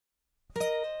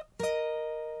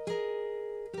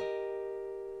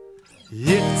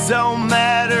It don't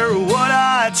matter what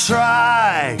I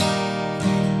try,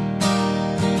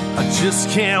 I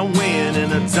just can't win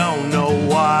and I don't know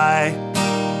why.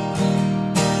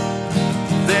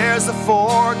 There's a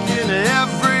fork in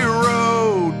every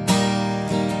road,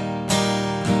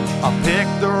 I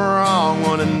pick the wrong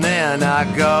one and then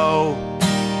I go.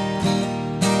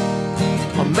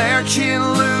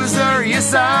 American loser,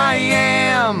 yes I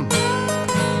am,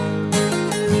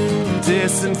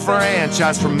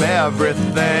 disenfranchised from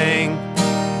everything.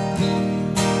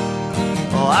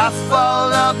 Well, I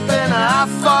fall up and I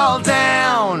fall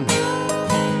down,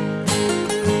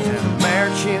 an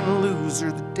American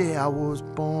loser the day I was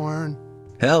born.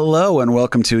 Hello and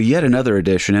welcome to yet another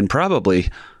edition, and probably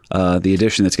the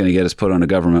edition that's going to get us put on a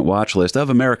government watch list of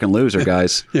American Loser,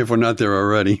 guys. If we're not there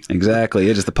already. Exactly.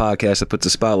 It is the podcast that puts the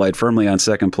spotlight firmly on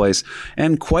second place,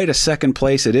 and quite a second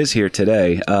place it is here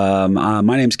today.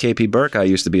 My name's KP Burke. I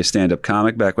used to be a stand-up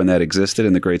comic back when that existed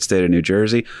in the great state of New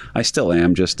Jersey. I still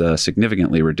am, just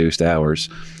significantly reduced hours.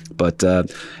 But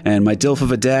and my dilf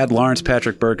of a dad, Lawrence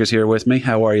Patrick Burke, is here with me.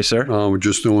 How are you, sir? We're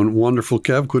just doing wonderful,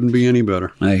 Kev. Couldn't be any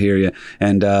better. I hear you.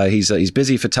 And he's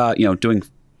busy doing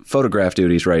photograph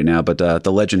duties right now, but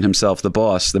the legend himself, the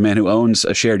boss, the man who owns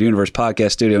a Shared Universe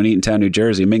podcast studio in Eatontown, New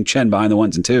Jersey, Ming Chen behind the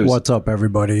ones and twos. What's up,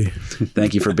 everybody?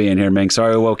 Thank you for being here, Ming.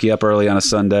 Sorry I woke you up early on a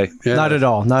Sunday. Yeah. Not at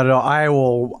all. Not at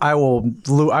all. I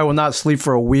will not sleep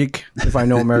for a week if I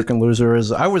know American Loser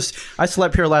is. I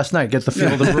slept here last night. Get the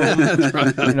feel of the room. That's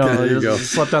right. There you go.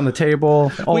 Slept on the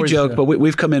table. Always, we joke, but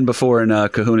we've come in before and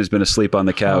Kahuna's been asleep on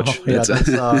the couch. Oh, yeah,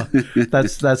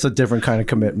 that's a different kind of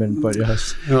commitment, but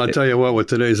yes. I'll tell you what, with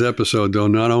today's episode, though,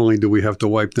 not only do we have to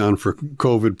wipe down for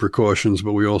COVID precautions,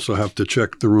 but we also have to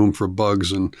check the room for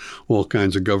bugs and all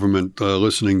kinds of government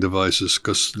listening devices,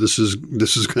 because this is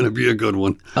going to be a good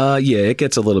one. Yeah, it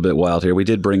gets a little bit wild here. We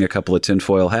did bring a couple of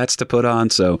tinfoil hats to put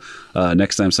on, so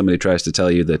next time somebody tries to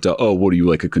tell you that, what are you,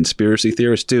 like a conspiracy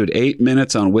theorist? Dude, 8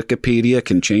 minutes on Wikipedia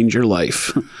can change your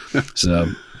life. So...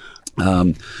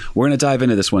 we're going to dive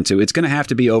into this one, too. It's going to have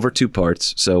to be over 2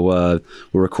 parts. So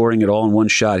we're recording it all in one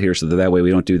shot here so that way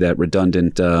we don't do that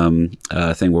redundant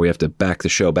thing where we have to back the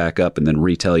show back up and then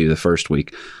retell you the first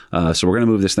week. So we're going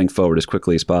to move this thing forward as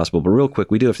quickly as possible. But real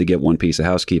quick, we do have to get one piece of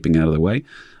housekeeping out of the way.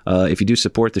 If you do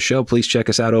support the show, please check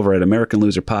us out over at American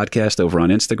Loser Podcast over on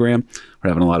Instagram. We're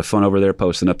having a lot of fun over there,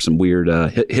 posting up some weird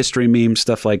history memes,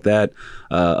 stuff like that.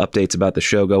 Updates about the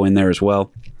show go in there as well.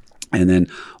 And then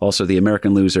also the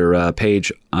American Loser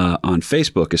page on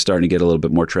Facebook is starting to get a little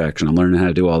bit more traction. I'm learning how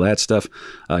to do all that stuff.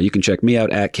 You can check me out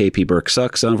at KP Burke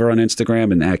Sucks over on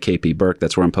Instagram, and at KP Burke.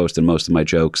 That's where I'm posting most of my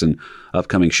jokes and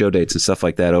upcoming show dates and stuff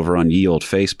like that over on ye old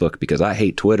Facebook, because I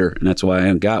hate Twitter, and that's why I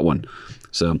haven't got one.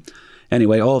 So...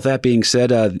 anyway, all of that being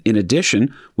said, in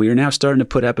addition, we are now starting to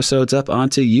put episodes up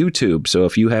onto YouTube. So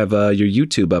if you have your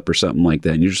YouTube up or something like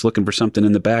that, and you're just looking for something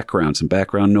in the background, some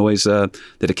background noise that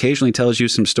occasionally tells you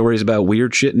some stories about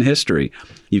weird shit in history,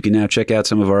 you can now check out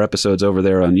some of our episodes over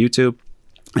there on YouTube.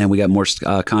 And we got more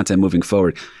content moving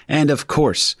forward. And of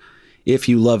course, if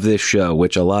you love this show,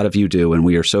 which a lot of you do, and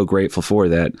we are so grateful for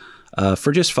that,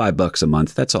 for just $5 a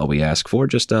month, that's all we ask for.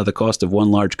 Just the cost of one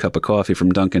large cup of coffee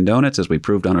from Dunkin' Donuts, as we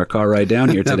proved on our car ride down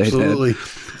here today. Absolutely.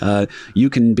 You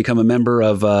can become a member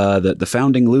of the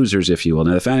Founding Losers, if you will.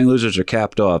 Now, the Founding Losers are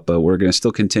capped off, but we're going to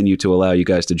still continue to allow you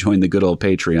guys to join the good old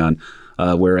Patreon,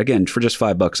 where, again, for just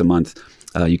 $5 a month,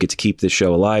 you get to keep this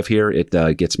show alive here. It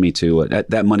gets me to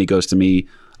that money goes to me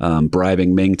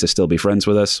bribing Ming to still be friends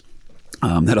with us.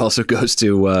 That also goes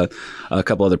to a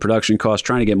couple other production costs,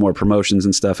 trying to get more promotions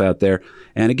and stuff out there.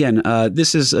 And again,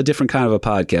 this is a different kind of a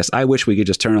podcast. I wish we could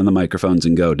just turn on the microphones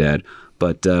and go, Dad.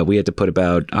 But we had to put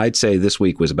I'd say this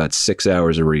week was about 6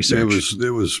 hours of research. It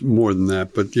was more than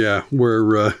that. But yeah,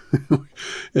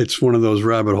 it's one of those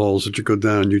rabbit holes that you go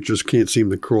down and you just can't seem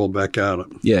to crawl back out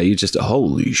of. Yeah, you just,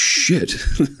 holy shit.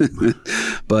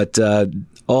 But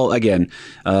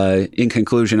in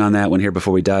conclusion on that one here,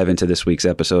 before we dive into this week's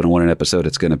episode and what an episode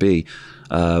it's going to be,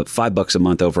 $5 a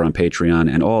month over on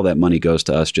Patreon, and all that money goes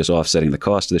to us, just offsetting the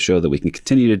cost of the show, that we can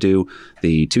continue to do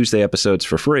the Tuesday episodes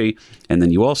for free. And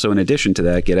then you also, in addition to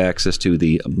that, get access to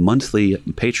the monthly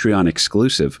Patreon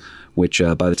exclusive, which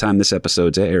by the time this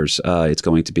episode airs, it's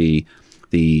going to be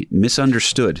the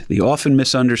often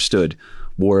misunderstood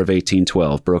War of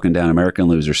 1812, broken down American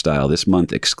Loser style, this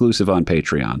month, exclusive on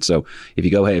Patreon. So if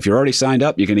you're already signed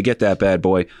up, you're going to get that bad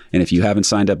boy. And if you haven't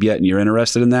signed up yet and you're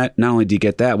interested in that, not only do you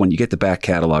get that one, you get the back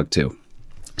catalog too.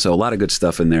 So a lot of good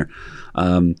stuff in there.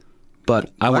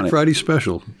 But I want Friday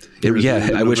special. I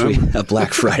wish we had a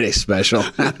Black Friday special.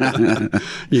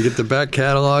 You get the back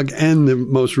catalog and the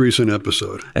most recent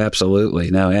episode.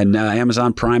 Absolutely. No, and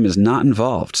Amazon Prime is not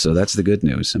involved, so that's the good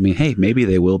news. I mean, hey, maybe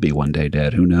they will be one day,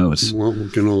 Dad. Who knows? Well, we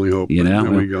can only hope. You know,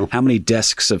 there we go. How many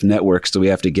desks of networks do we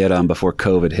have to get on before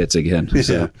COVID hits again? Yeah.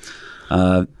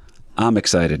 So, I'm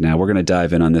excited now. We're going to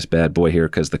dive in on this bad boy here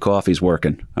because the coffee's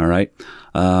working. All right.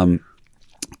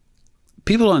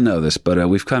 People don't know this, but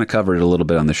we've kind of covered it a little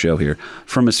bit on the show here.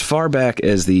 From as far back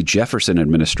as the Jefferson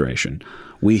administration,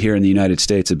 we here in the United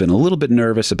States have been a little bit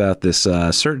nervous about this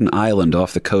certain island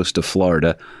off the coast of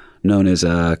Florida known as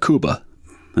Cuba.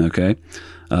 Okay.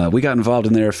 We got involved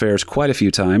in their affairs quite a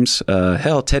few times.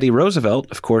 Hell, Teddy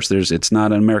Roosevelt, of course, it's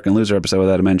not an American Loser episode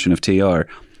without a mention of TR.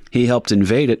 He helped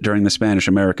invade it during the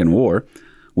Spanish-American War.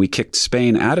 We kicked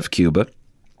Spain out of Cuba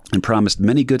and promised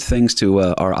many good things to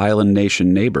our island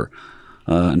nation neighbor.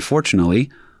 Unfortunately,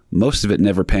 most of it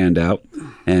never panned out,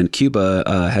 and Cuba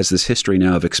has this history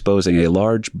now of exposing a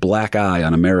large black eye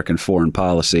on American foreign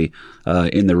policy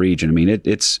in the region. I mean,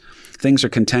 it's things are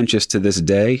contentious to this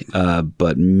day,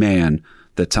 but man,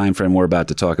 the time frame we're about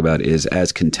to talk about is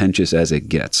as contentious as it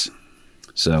gets.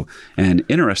 So, and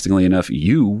interestingly enough,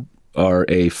 you are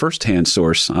a first-hand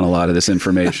source on a lot of this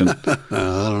information. I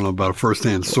don't know about a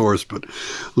first-hand source, but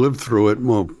lived through it.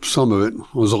 Well, some of it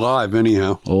was alive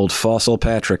anyhow. Old fossil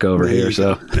Patrick over here.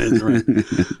 So right.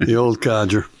 The old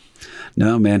codger.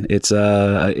 No, man, it's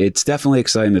definitely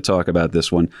exciting to talk about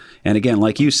this one. And again,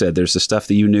 like you said, there's the stuff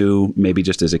that you knew maybe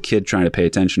just as a kid trying to pay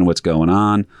attention to what's going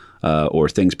on, or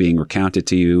things being recounted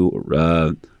to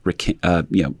you,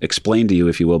 explained to you,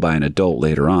 if you will, by an adult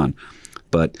later on.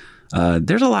 But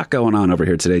there's a lot going on over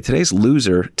here today. Today's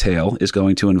loser tale is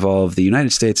going to involve the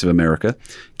United States of America,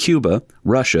 Cuba,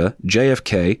 Russia,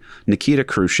 JFK, Nikita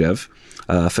Khrushchev,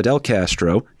 Fidel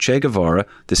Castro, Che Guevara,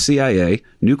 the CIA,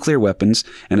 nuclear weapons,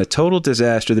 and a total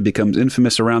disaster that becomes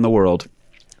infamous around the world,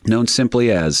 known simply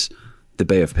as the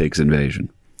Bay of Pigs invasion.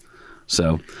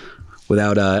 So,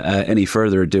 without any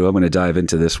further ado, I'm going to dive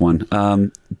into this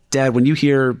one. Dad, when you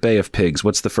hear Bay of Pigs,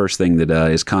 what's the first thing that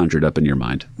is conjured up in your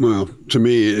mind? Well, to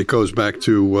me, it goes back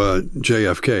to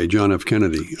JFK, John F.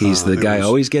 Kennedy. He's the guy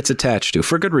always gets attached to,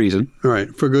 for good reason.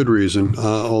 Right, for good reason.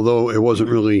 Although it wasn't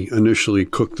really initially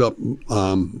cooked up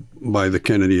by the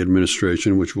Kennedy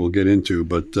administration, which we'll get into.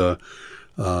 But,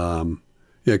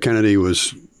 Kennedy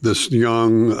was this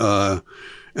young,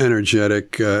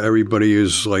 energetic. Everybody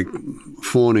is like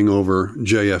fawning over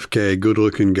JFK,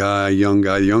 good-looking guy,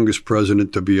 youngest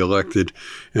president to be elected.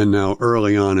 And now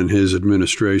early on in his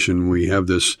administration, we have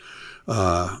this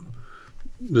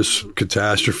this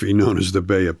catastrophe known as the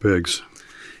Bay of Pigs.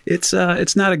 It's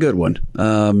not a good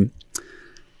one.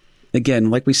 Again,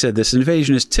 like we said, this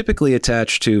invasion is typically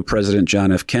attached to President John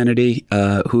F. Kennedy,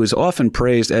 who is often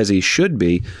praised, as he should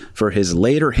be, for his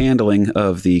later handling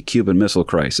of the Cuban Missile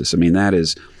Crisis. I mean, that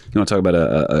is, you want to talk about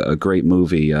a great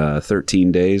movie,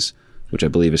 13 Days, which I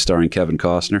believe is starring Kevin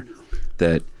Costner,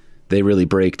 that they really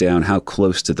break down how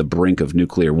close to the brink of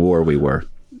nuclear war we were.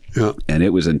 Yeah. And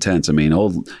it was intense. I mean,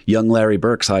 old young Larry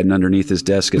Burke's hiding underneath his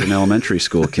desk as an elementary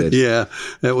school kid. Yeah,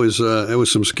 it was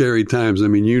some scary times. I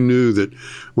mean, you knew that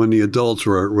when the adults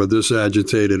were this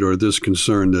agitated or this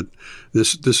concerned that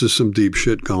this is some deep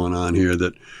shit going on here,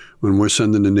 that when we're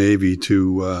sending the Navy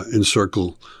to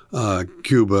encircle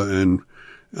Cuba and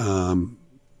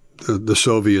the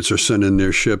Soviets are sending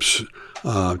their ships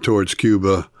towards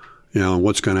Cuba, you know,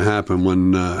 what's going to happen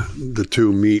when the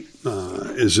two meet?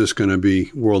 Is this going to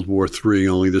be World War III,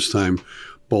 only this time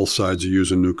both sides are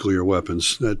using nuclear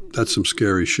weapons? That's some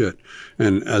scary shit.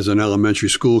 And as an elementary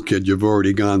school kid, you've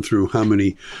already gone through how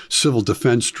many civil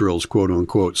defense drills, quote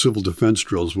unquote, civil defense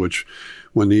drills, which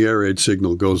when the air raid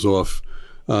signal goes off,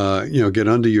 get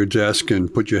under your desk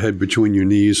and put your head between your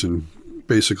knees and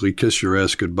basically kiss your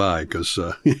ass goodbye, because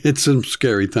it's some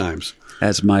scary times.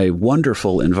 As my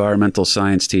wonderful environmental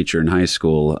science teacher in high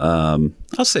school,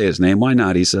 I'll say his name, why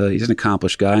not? He's an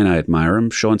accomplished guy, and I admire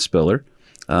him, Sean Spiller.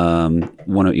 He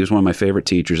was one of my favorite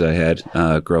teachers I had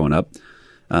growing up.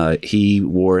 He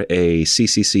wore a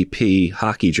CCCP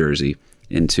hockey jersey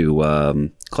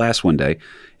into class one day,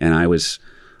 and I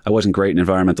wasn't great in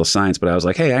environmental science, but I was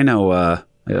like, hey, I know. I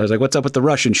was like, what's up with the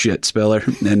Russian shit, Spiller?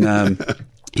 And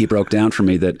he broke down for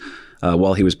me that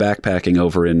while he was backpacking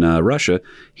over in Russia,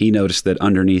 he noticed that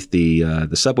underneath the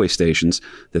subway stations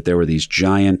that there were these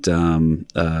giant, bomb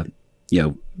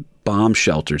bomb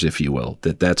shelters, if you will.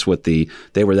 That's what they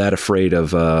were that afraid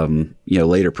of,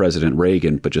 later President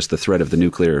Reagan, but just the threat of the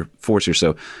nuclear force here.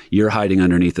 So you're hiding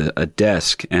underneath a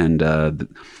desk, and the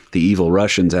evil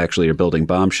Russians actually are building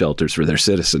bomb shelters for their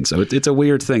citizens. So it's a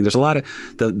weird thing. There's a lot of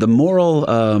the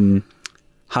moral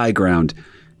high ground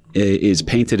is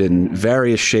painted in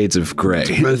various shades of gray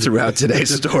throughout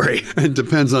today's story. It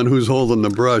depends on who's holding the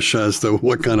brush as to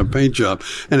what kind of paint job.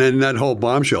 And then that whole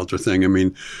bomb shelter thing, I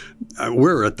mean,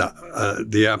 we're at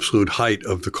the absolute height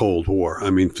of the Cold War. I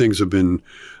mean, things have been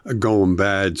going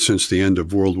bad since the end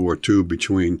of World War II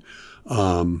between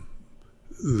the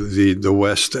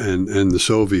West and the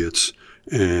Soviets.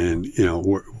 And,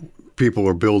 people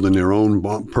are building their own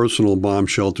personal bomb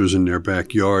shelters in their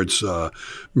backyards.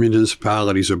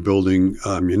 Municipalities are building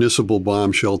municipal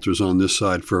bomb shelters on this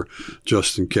side for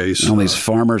just in case. All these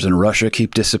farmers in Russia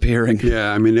keep disappearing.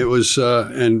 Yeah, I mean, it was,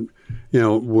 we're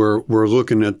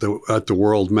looking at the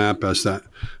world map as that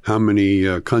how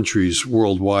many countries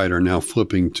worldwide are now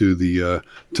flipping to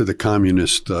the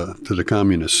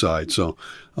communist side. So.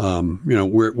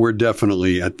 We're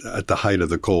definitely at the height of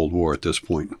the Cold War at this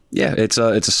point. Yeah, it's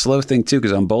a slow thing too,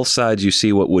 because on both sides you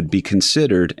see what would be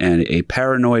considered a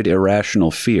paranoid, irrational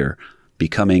fear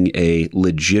becoming a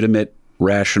legitimate,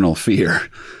 rational fear.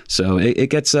 So it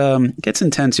gets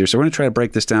intense here. So we're going to try to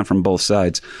break this down from both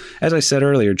sides. As I said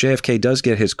earlier, JFK does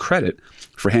get his credit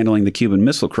for handling the Cuban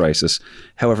Missile Crisis.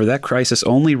 However, that crisis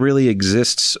only really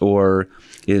exists or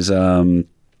is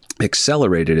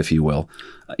accelerated, if you will,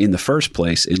 in the first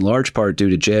place, in large part due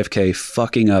to JFK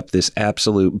fucking up this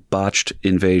absolute botched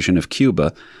invasion of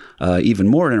Cuba. Even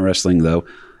more interesting, though,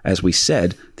 as we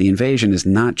said, the invasion is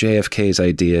not JFK's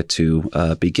idea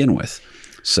to begin with.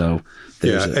 So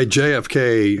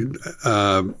JFK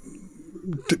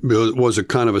was a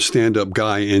kind of a stand-up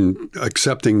guy in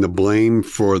accepting the blame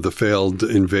for the failed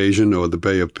invasion or the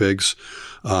Bay of Pigs.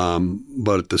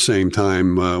 But at the same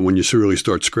time, when you really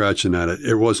start scratching at it,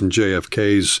 it wasn't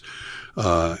JFK's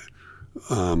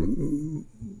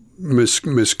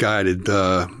misguided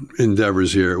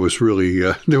endeavors here. It was really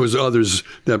there was others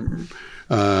that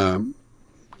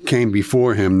came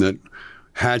before him that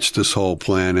hatched this whole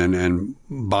plan and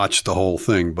botched the whole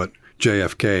thing. But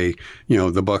JFK,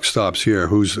 the buck stops here.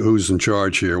 Who's in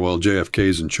charge here? Well,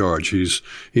 JFK's in charge. He's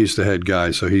the head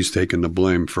guy, so he's taking the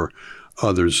blame for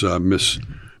others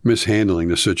mishandling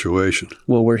the situation.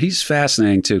 Well, where he's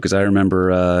fascinating, too, because I remember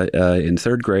in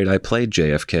third grade, I played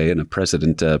JFK in a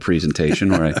president presentation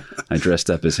where I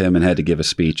dressed up as him and had to give a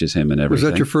speech as him and everything.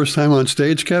 Was that your first time on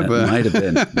stage, Kev? Might have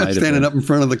been. Standing up in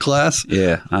front of the class?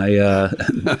 Yeah.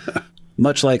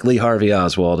 Much like Lee Harvey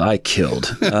Oswald, I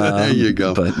killed. There you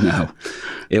go. But no,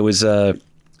 it was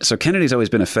so Kennedy's always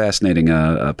been a fascinating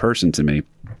person to me.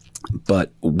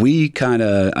 But we kind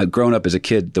of, I've grown up as a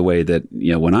kid the way that,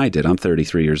 when I did, I'm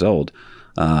 33 years old.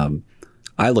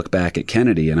 I look back at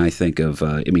Kennedy and I think of,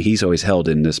 he's always held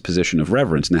in this position of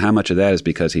reverence. Now, how much of that is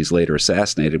because he's later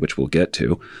assassinated, which we'll get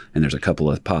to, and there's a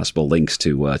couple of possible links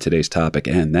to today's topic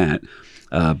and that.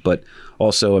 But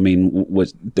also,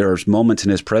 there's moments in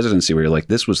his presidency where you're like,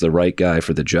 this was the right guy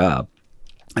for the job.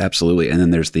 Absolutely. And then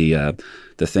there's the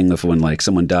thing of when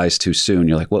someone dies too soon,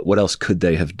 you're like, what else could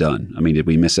they have done? Did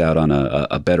we miss out on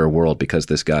a better world because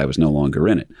this guy was no longer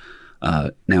in it?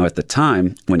 Now, at the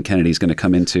time when Kennedy's going to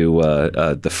come into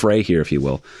the fray here, if you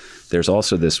will, there's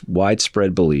also this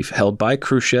widespread belief held by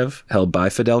Khrushchev, held by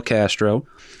Fidel Castro,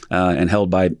 and held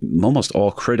by almost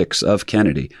all critics of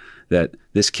Kennedy, that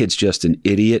this kid's just an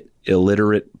idiot,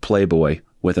 illiterate playboy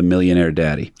with a millionaire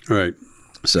daddy. Right.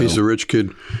 So he's a rich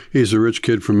kid. He's a rich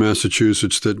kid from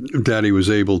Massachusetts that Daddy was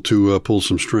able to pull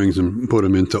some strings and put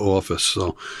him into office.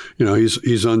 So,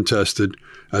 he's untested.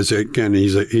 He's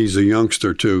a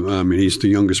youngster too. He's the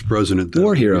youngest president.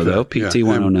 War hero though, PT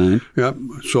 109. Yeah,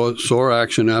 saw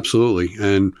action absolutely,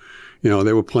 and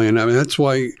they were playing. That's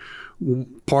why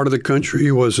part of the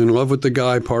country was in love with the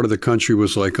guy. Part of the country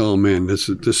was like, oh man, this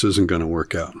isn't going to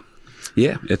work out.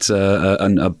 Yeah, it's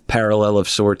a parallel of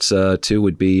sorts, too,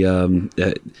 would be,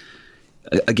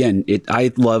 again,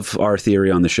 I love our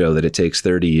theory on the show that it takes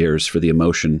 30 years for the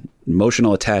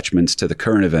emotional attachments to the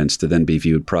current events to then be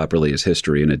viewed properly as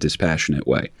history in a dispassionate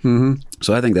way. Mm-hmm.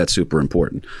 So I think that's super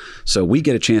important. So we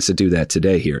get a chance to do that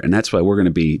today here, and that's why we're going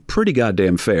to be pretty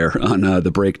goddamn fair on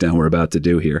the breakdown we're about to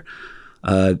do here.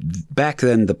 Back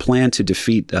then, the plan to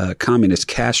defeat communist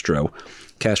Castro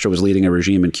was leading a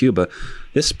regime in Cuba.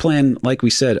 This plan, like we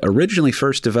said, originally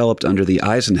first developed under the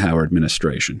Eisenhower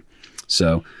administration.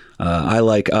 So I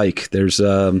like Ike. There's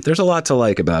a lot to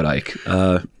like about Ike.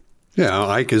 Yeah, Yeah,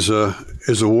 Ike is a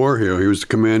war hero. He was the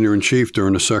commander-in-chief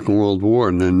during the Second World War,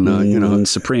 and then and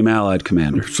Supreme Allied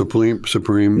Commander.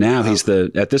 Supreme. Now he's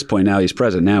at this point. Now he's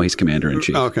president. Now he's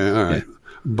commander-in-chief. Okay, all right. Yeah.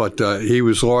 But he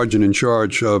was large and in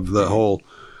charge of the whole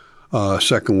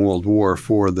Second World War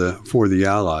for the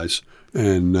Allies,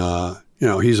 and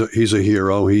he's a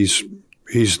hero. He's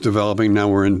developing. Now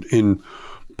we're in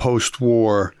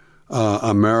post-war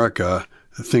America.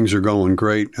 Things are going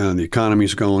great, and the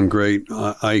economy's going great.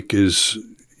 Ike is,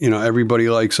 everybody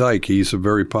likes Ike. He's a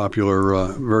very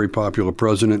popular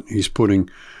president. He's putting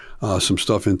some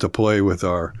stuff into play with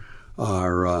our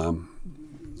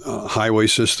highway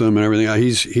system and everything.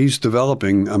 He's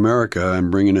developing America and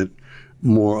bringing it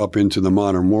more up into the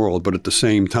modern world. But at the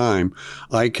same time,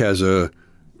 Ike has a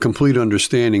complete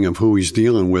understanding of who he's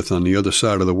dealing with on the other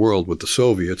side of the world with the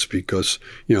Soviets, because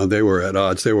they were at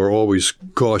odds. They were always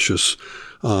cautious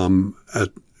during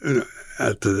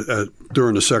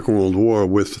the Second World War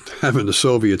with having the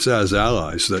Soviets as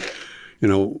allies. That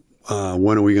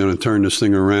when are we going to turn this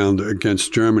thing around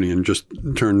against Germany and just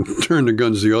turn the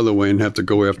guns the other way and have to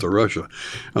go after Russia?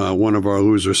 One of our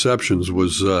loserceptions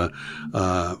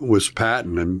was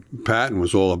Patton, and Patton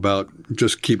was all about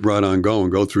just keep right on going,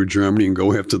 go through Germany and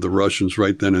go after the Russians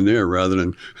right then and there, rather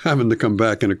than having to come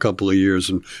back in a couple of years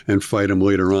and fight them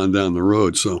later on down the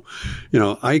road. So,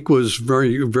 Ike was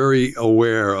very, very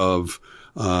aware of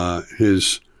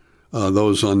those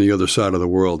on the other side of the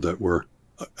world that were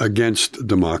against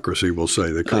democracy, we'll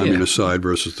say, the communist side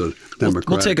versus the Democratic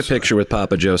We'll take a picture with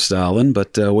Papa Joe Stalin,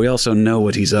 but we also know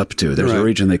what he's up to. There's a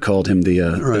reason they called him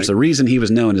there's a reason he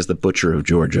was known as the Butcher of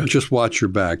Georgia. Just watch your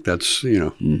back. That's,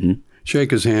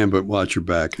 shake his hand, but watch your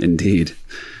back. Indeed.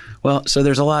 Well, so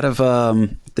there's a lot of,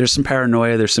 there's some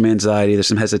paranoia, there's some anxiety, there's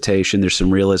some hesitation, there's some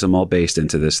realism all based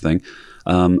into this thing.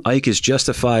 Ike is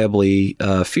justifiably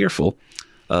fearful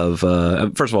of,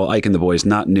 first of all, Ike and the boys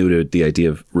not new to the idea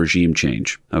of regime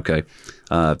change. Okay,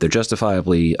 they're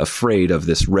justifiably afraid of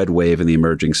this red wave in the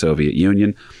emerging Soviet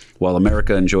Union. While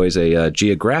America enjoys a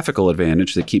geographical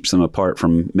advantage that keeps them apart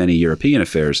from many European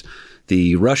affairs,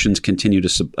 the Russians continue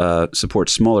to support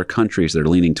smaller countries that are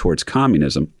leaning towards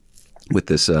communism with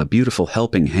this beautiful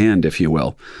helping hand, if you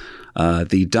will.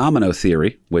 The domino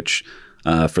theory, which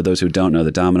for those who don't know,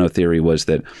 the domino theory was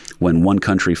that when one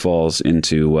country falls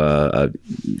into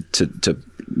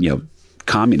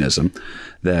communism,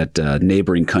 that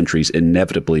neighboring countries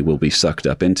inevitably will be sucked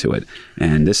up into it.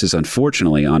 And this is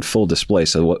unfortunately on full display.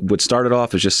 So what started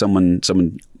off as just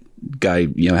some guy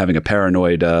having a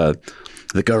paranoid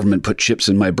the government put chips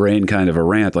in my brain kind of a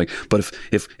rant, but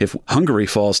if Hungary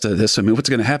falls to this, what's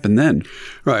going to happen then?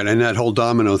 Right, and that whole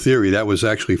domino theory, that was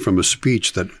actually from a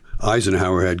speech that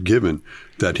Eisenhower had given,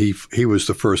 that he was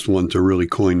the first one to really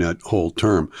coin that whole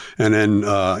term. And then,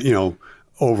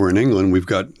 over in England, we've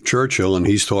got Churchill, and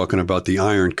he's talking about the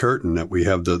Iron Curtain, that we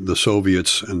have the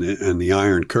Soviets and the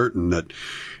Iron Curtain, that,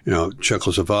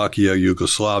 Czechoslovakia,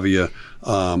 Yugoslavia,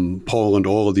 Poland,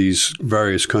 all of these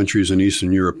various countries in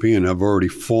Eastern European have already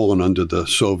fallen under the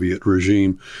Soviet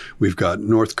regime. We've got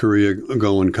North Korea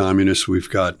going communist. We've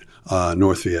got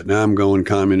North Vietnam going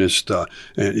communist.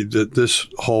 And this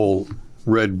whole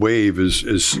red wave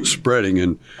is spreading,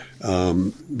 and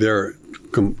they're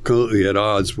completely at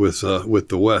odds with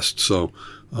the West. So,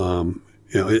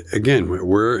 again,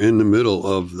 we're in the middle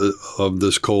of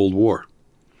this Cold War.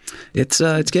 It's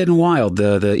getting wild.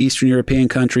 The Eastern European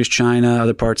countries, China,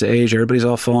 other parts of Asia, everybody's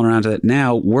all falling around to that.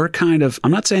 Now we're kind of,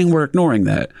 I'm not saying we're ignoring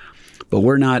that, but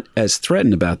we're not as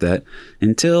threatened about that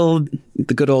until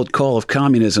the good old call of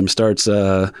communism starts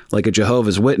like a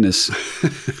Jehovah's Witness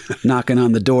knocking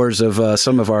on the doors of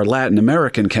some of our Latin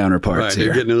American counterparts here.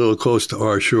 They're getting a little close to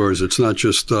our shores. It's not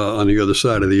just on the other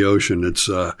side of the ocean. It's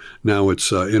now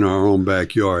it's in our own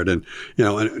backyard. And,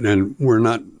 and we're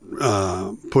not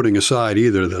putting aside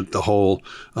either the whole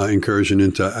incursion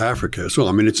into Africa as well.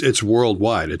 I mean, it's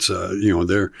worldwide. It's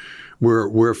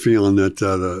we're feeling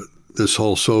that this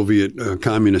whole Soviet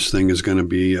communist thing is going to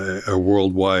be a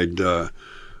worldwide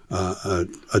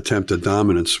attempt at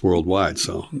dominance worldwide.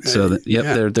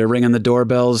 They're ringing the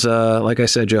doorbells. Like I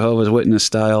said, Jehovah's Witness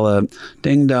style.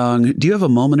 Ding dong. Do you have a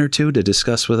moment or two to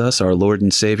discuss with us our Lord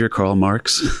and Savior Karl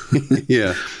Marx?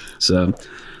 Yeah. So.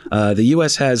 The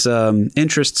U.S. has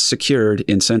interests secured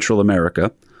in Central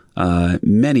America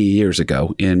many years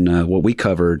ago in what we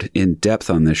covered in depth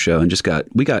on this show, and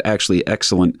we got actually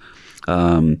excellent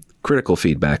critical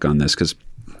feedback on this, because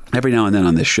every now and then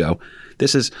on this show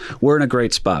we're in a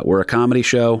great spot. We're a comedy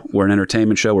show, we're an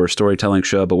entertainment show, we're a storytelling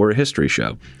show, but we're a history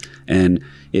show. And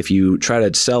if you try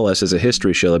to sell us as a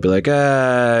history show, it'd be like,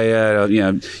 yeah,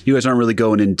 you guys aren't really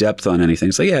going in depth on anything.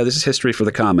 It's like, yeah, this is history for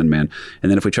the common man. And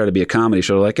then if we try to be a comedy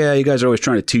show, like, yeah, you guys are always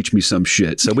trying to teach me some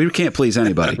shit. So we can't please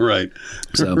anybody. Right.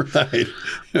 So, right.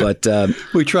 But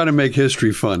we try to make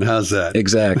history fun. How's that?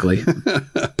 Exactly.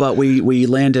 But we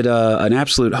landed an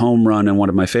absolute home run in one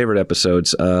of my favorite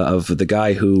episodes of the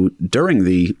guy who, during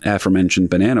the aforementioned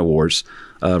Banana Wars,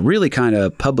 really kind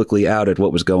of publicly outed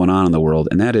what was going on in the world,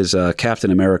 and that is Captain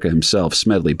America himself,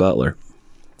 Smedley Butler,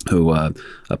 who a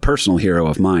personal hero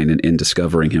of mine in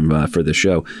discovering him for the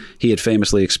show. He had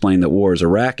famously explained that war is a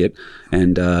racket,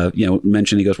 and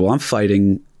mentioned, he goes, well, I'm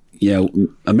fighting.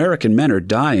 American men are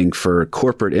dying for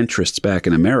corporate interests back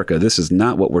in America. This is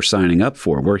not what we're signing up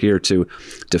for. We're here to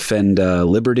defend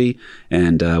liberty,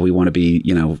 and we want to be,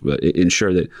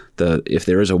 ensure that if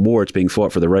there is a war, it's being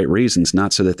fought for the right reasons,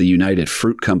 not so that the United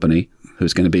Fruit Company,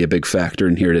 who's going to be a big factor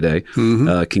in here today,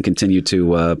 can continue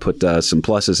to put some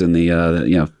pluses in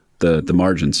the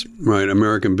margins. Right,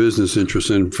 American business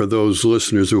interests. And for those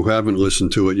listeners who haven't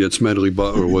listened to it yet, Smedley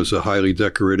Butler was a highly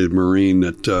decorated Marine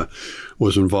that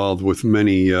was involved with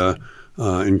many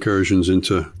incursions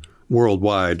into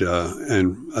worldwide.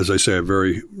 And as I say, a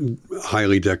very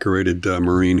highly decorated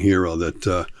Marine hero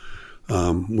that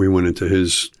we went into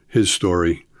his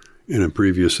story in a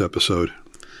previous episode.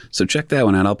 So check that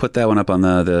one out. I'll put that one up on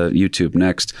the YouTube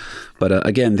next. But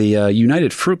again, the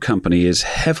United Fruit Company is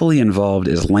heavily involved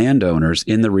as landowners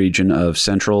in the region of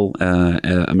Central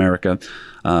America.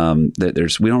 We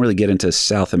don't really get into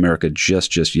South America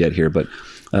just yet here, but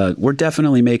we're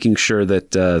definitely making sure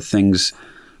that things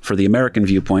for the American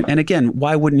viewpoint. And again,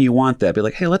 why wouldn't you want that? Be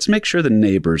like, hey, let's make sure the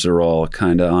neighbors are all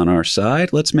kind of on our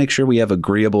side. Let's make sure we have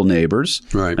agreeable neighbors.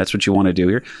 Right. That's what you want to do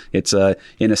here. It's,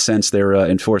 in a sense, they're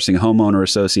enforcing homeowner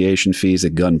association fees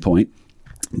at gunpoint.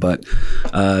 But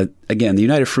again, the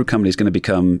United Fruit Company is going to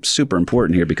become super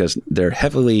important here because they're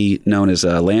heavily known as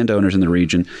landowners in the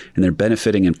region, and they're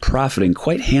benefiting and profiting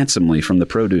quite handsomely from the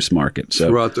produce market. So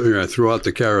throughout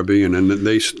the Caribbean, and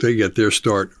they get their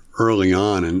start early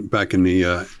on, and back in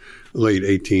the late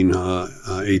 1880s,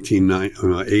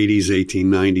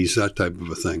 1890s, that type of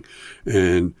a thing.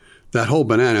 And that whole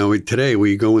banana, today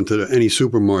we go into any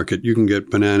supermarket, you can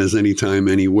get bananas anytime,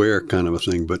 anywhere kind of a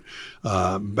thing. But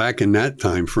back in that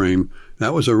time frame,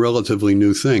 that was a relatively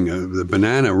new thing. The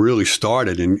banana really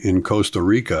started in Costa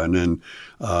Rica, and then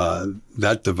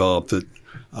that developed it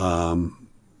to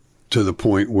the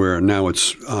point where now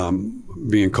it's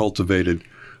being cultivated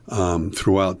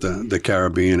throughout the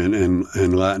Caribbean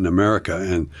and Latin America.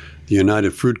 And the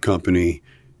United Fruit Company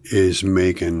is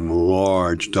making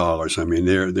large dollars. I mean,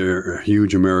 they're a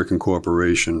huge American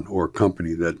corporation or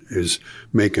company that is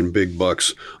making big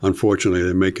bucks. Unfortunately,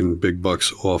 they're making big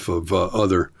bucks off of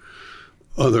other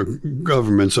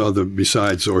governments,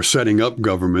 besides, or setting up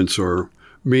governments, or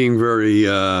being very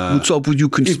what's up with you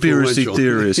conspiracy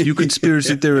theorists? You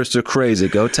conspiracy theorists are crazy.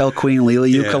 Go tell Queen Lila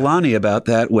Ukulani about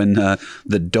that when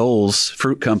the Dole's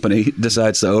Fruit Company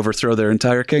decides to overthrow their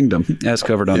entire kingdom, as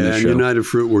covered on this show. And United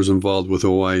Fruit was involved with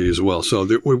Hawaii as well. So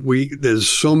there's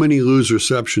so many loose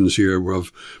receptions here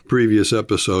of previous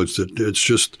episodes that it's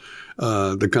just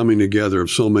the coming together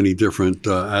of so many different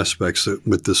aspects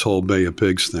with this whole Bay of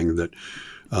Pigs thing that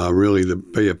really the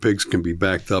Bay of Pigs can be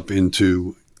backed up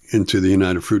into the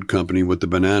United Fruit Company with the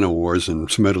Banana Wars and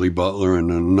Smedley Butler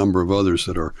and a number of others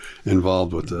that are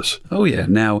involved with this. Oh, yeah.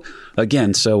 Now,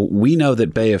 again, so we know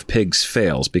that Bay of Pigs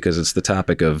fails because it's the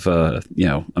topic of,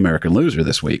 American Loser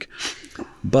this week.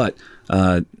 But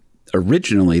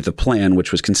originally the plan,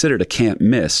 which was considered a can't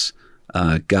miss,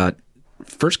 got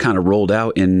first kind of rolled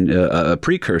out in a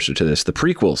precursor to this, the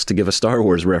prequels, to give a Star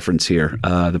Wars reference here.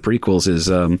 The prequels is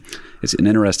an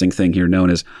interesting thing here known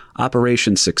as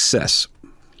Operation Success.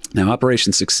 Now,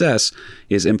 Operation Success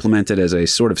is implemented as a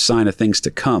sort of sign of things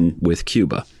to come with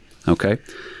Cuba, okay?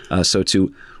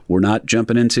 We're not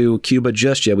jumping into Cuba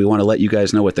just yet. We want to let you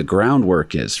guys know what the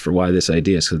groundwork is for why this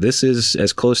idea is. So this is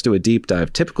as close to a deep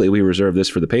dive. Typically, we reserve this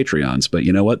for the Patreons, but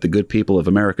you know what? The good people of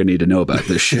America need to know about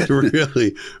this shit.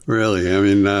 Really. I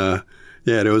mean,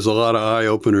 there was a lot of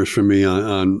eye-openers for me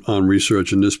on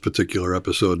research in this particular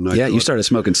episode. And you started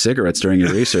smoking cigarettes during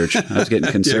your research. I was getting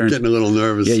concerned. Getting a little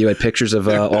nervous. Yeah, you had pictures of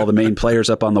all the main players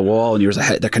up on the wall, and you were like,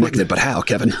 hey, they're connected, but how,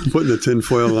 Kevin? Putting the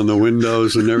tinfoil on the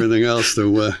windows and everything else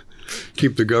to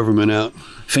keep the government out.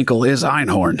 Finkel is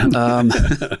Einhorn.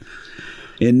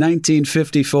 In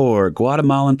 1954,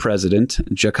 Guatemalan President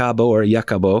Jacobo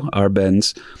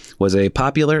Arbenz was a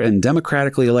popular and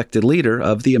democratically elected leader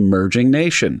of the emerging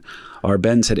nation.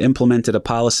 Arbenz had implemented a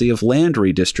policy of land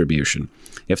redistribution.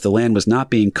 If the land was not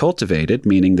being cultivated,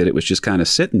 meaning that it was just kind of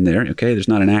sitting there, okay, there's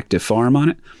not an active farm on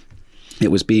it, it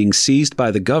was being seized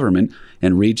by the government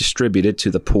and redistributed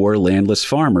to the poor landless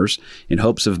farmers in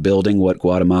hopes of building what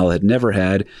Guatemala had never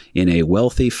had in a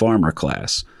wealthy farmer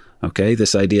class. Okay,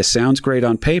 this idea sounds great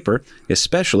on paper,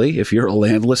 especially if you're a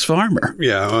landless farmer.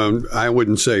 Yeah, I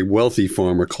wouldn't say wealthy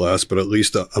farmer class, but at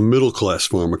least a middle class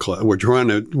farmer class. We're trying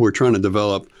to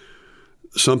develop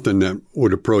something that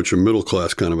would approach a middle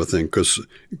class kind of a thing, because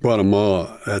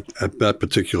Guatemala at that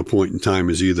particular point in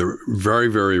time is either very,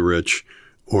 very rich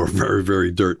or very, very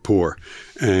dirt poor.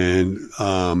 And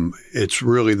it's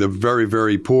really the very,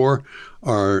 very poor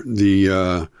are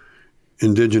the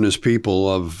indigenous people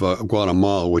of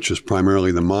Guatemala, which is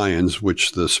primarily the Mayans,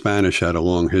 which the Spanish had a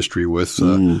long history with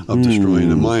of destroying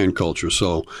the Mayan culture.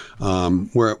 So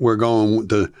we're going with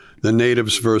the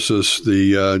natives versus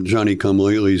the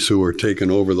Johnny-come-latelys who are taking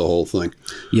over the whole thing.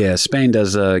 Yeah, Spain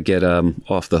does get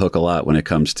off the hook a lot when it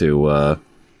comes to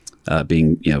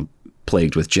being,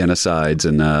 plagued with genocides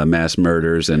and mass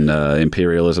murders and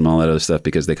imperialism, all that other stuff,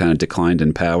 because they kind of declined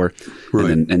in power.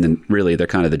 Right. And then really they're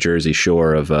kind of the Jersey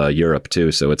Shore of Europe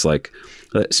too. So it's like,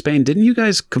 Spain, didn't you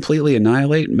guys completely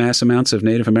annihilate mass amounts of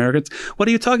Native Americans? What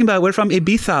are you talking about? We're from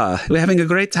Ibiza. We're having a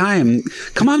great time.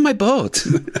 Come on my boat.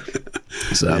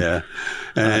 So yeah.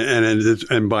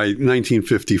 And by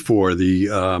 1954,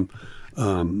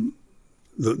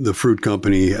 the fruit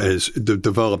company has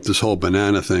developed this whole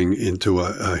banana thing into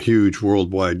a huge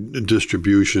worldwide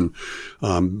distribution.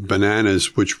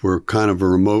 Bananas, which were kind of a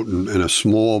remote and a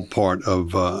small part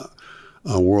of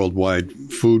worldwide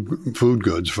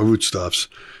foodstuffs,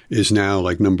 is now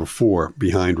like number 4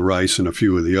 behind rice and a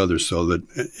few of the others. So that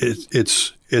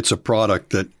it's a product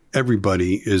that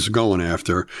everybody is going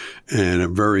after, and a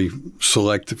very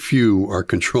select few are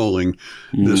controlling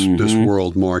this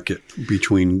world market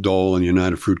between Dole and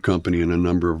United Fruit Company and a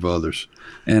number of others.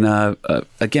 And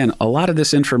again, a lot of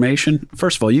this information,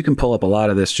 first of all, you can pull up a lot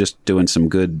of this just doing some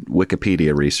good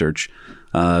Wikipedia research.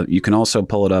 You can also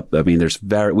pull it up. I mean,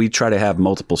 we try to have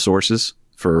multiple sources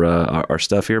for our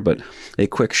stuff here, but a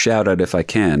quick shout out, if I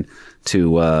can,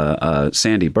 to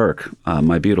Sandy Burke,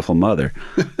 my beautiful mother,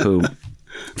 who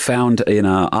found in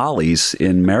Ollie's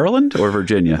in Maryland or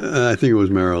Virginia? I think it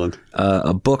was Maryland.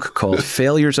 A book called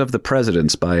Failures of the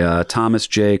Presidents by Thomas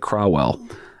J. Crowell.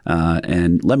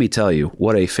 And let me tell you,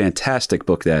 what a fantastic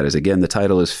book that is. Again, the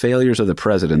title is Failures of the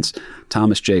Presidents,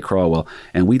 Thomas J. Crowell.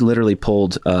 And we literally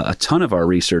pulled a ton of our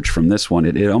research from this one.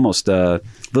 It almost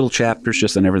little chapters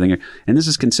just on everything. And this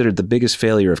is considered the biggest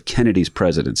failure of Kennedy's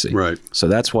presidency. Right. So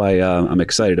that's why I'm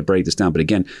excited to break this down. But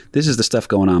again, this is the stuff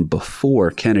going on before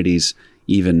Kennedy's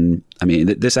even, I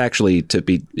mean, this actually, to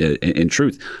be in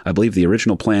truth, I believe the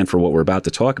original plan for what we're about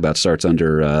to talk about starts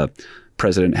under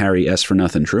President Harry S. for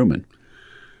Nothing Truman.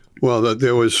 Well,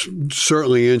 there was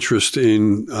certainly interest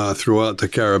in throughout the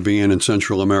Caribbean and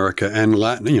Central America and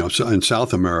Latin, and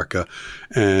South America.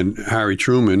 And Harry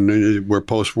Truman, we're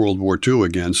post World War II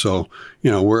again, so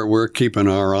we're keeping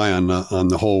our eye on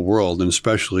the whole world, and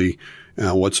especially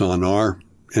what's in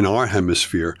our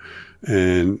hemisphere.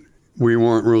 And we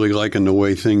weren't really liking the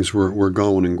way things were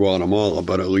going in Guatemala,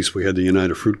 but at least we had the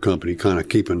United Fruit Company kind of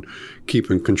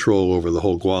keeping control over the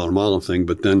whole Guatemala thing.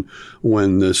 But then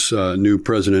when this new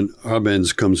president,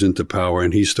 Arbenz, comes into power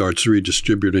and he starts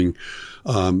redistributing,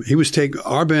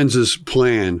 Arbenz's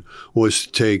plan was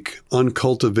to take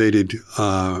uncultivated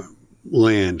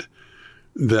land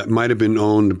that might have been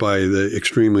owned by the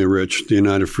extremely rich, the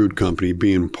United Fruit Company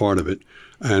being part of it,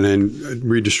 and then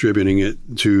redistributing it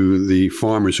to the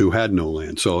farmers who had no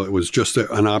land. So it was just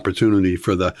an opportunity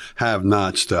for the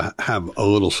have-nots to have a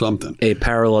little something. A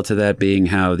parallel to that being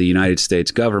how the United States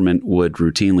government would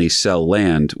routinely sell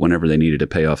land whenever they needed to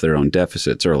pay off their own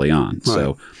deficits early on. Right.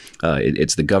 So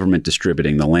it's the government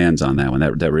distributing the lands on that one.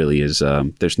 That really is,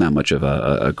 there's not much of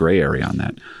a gray area on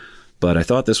that. But I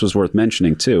thought this was worth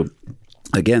mentioning too.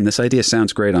 Again, this idea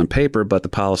sounds great on paper, but the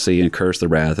policy incurs the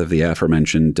wrath of the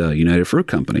aforementioned United Fruit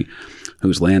Company,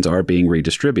 whose lands are being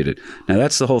redistributed. Now,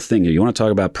 that's the whole thing here. You want to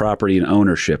talk about property and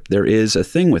ownership. There is a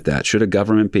thing with that. Should a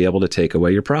government be able to take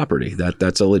away your property?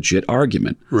 That's a legit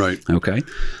argument. Right. Okay.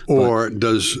 Or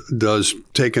does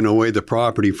taking away the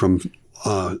property from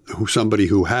somebody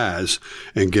who has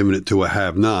and giving it to a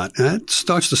have-not, and that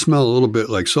starts to smell a little bit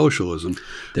like socialism.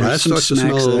 That starts to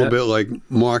smell a little bit like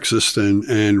Marxist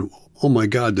and oh my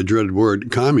God, the dreaded word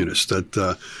communist.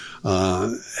 That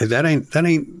That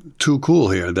ain't too cool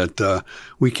here. That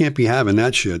we can't be having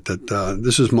that shit. That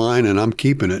this is mine and I'm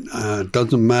keeping it. It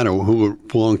doesn't matter who it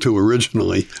belonged to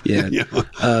originally. Yeah. You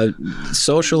know?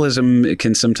 Socialism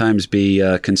can sometimes be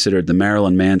considered the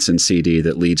Marilyn Manson CD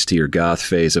that leads to your goth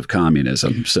phase of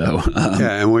communism. So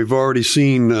yeah, and we've already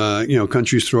seen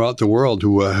countries throughout the world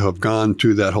who have gone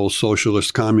to that whole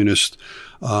socialist, communist,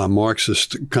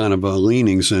 Marxist kind of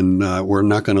leanings, and we're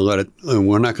not going to let it.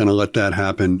 We're not going to let that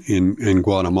happen in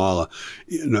Guatemala,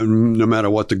 no matter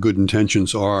what the good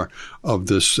intentions are of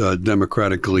this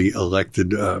democratically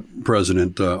elected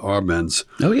president Arbenz.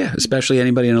 Oh yeah, especially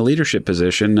anybody in a leadership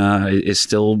position is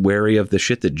still wary of the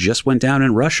shit that just went down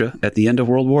in Russia at the end of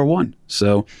World War I.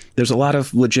 So there's a lot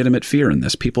of legitimate fear in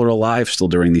this. People are alive still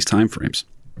during these time frames.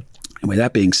 And with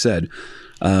that being said,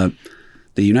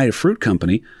 the United Fruit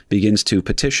Company begins to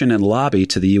petition and lobby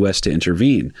to the U.S. to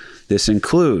intervene. This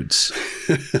includes,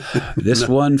 this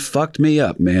one fucked me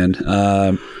up, man.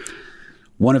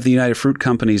 One of the United Fruit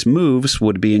Company's moves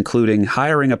would be including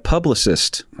hiring a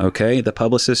publicist. Okay, the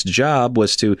publicist's job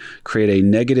was to create a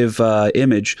negative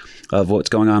image of what's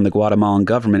going on in the Guatemalan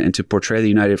government and to portray the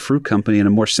United Fruit Company in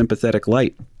a more sympathetic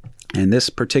light. And this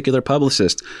particular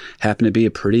publicist happened to be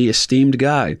a pretty esteemed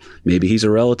guy. Maybe he's a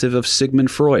relative of Sigmund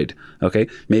Freud. Okay,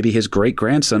 maybe his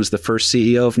great-grandson is the first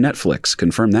CEO of Netflix.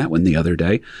 Confirmed that one the other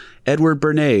day. Edward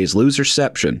Bernays,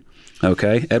 Loserception.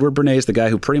 Okay, Edward Bernays, the guy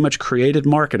who pretty much created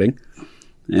marketing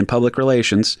and public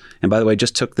relations, and by the way,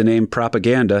 just took the name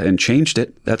propaganda and changed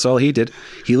it. That's all he did.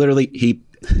 He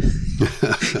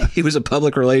he was a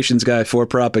public relations guy for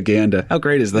propaganda. How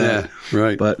great is that? Yeah,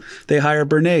 right. But they hire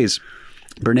Bernays.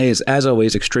 Bernays, as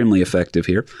always, extremely effective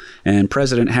here. And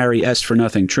President Harry S. for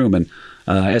Nothing Truman.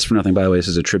 S for Nothing, by the way, this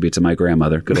is a tribute to my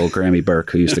grandmother, good old Grammy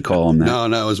Burke, who used to call him that. No,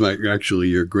 that was actually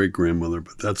your great-grandmother,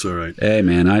 but that's all right. Hey,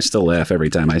 man, I still laugh every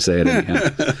time I say it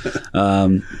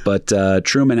anyhow. But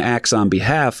Truman acts on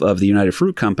behalf of the United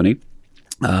Fruit Company.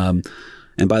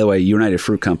 And by the way, United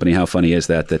Fruit Company, how funny is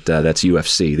that that's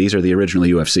UFC? These are the original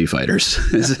UFC fighters,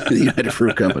 the United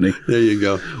Fruit Company. There you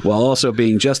go. While also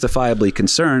being justifiably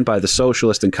concerned by the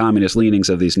socialist and communist leanings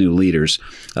of these new leaders,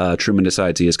 Truman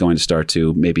decides he is going to start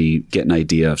to maybe get an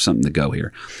idea of something to go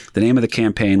here. The name of the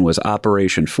campaign was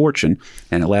Operation Fortune,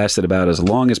 and it lasted about as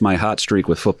long as my hot streak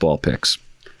with football picks.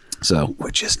 So,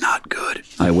 which is not good.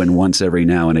 I win once every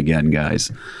now and again,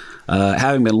 guys.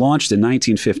 Having been launched in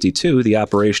 1952, the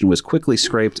operation was quickly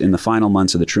scraped in the final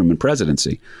months of the Truman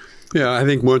presidency. Yeah, I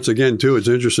think once again, too, it's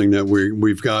interesting that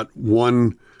we've got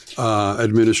one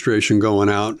administration going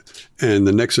out and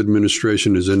the next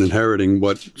administration is inheriting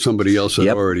what somebody else had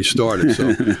already started.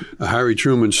 So Harry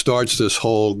Truman starts this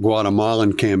whole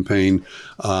Guatemalan campaign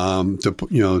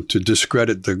to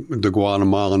discredit the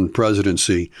Guatemalan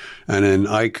presidency. And then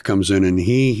Ike comes in and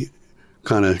he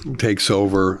kind of takes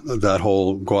over that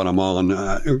whole Guatemalan,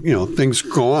 things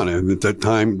go on at that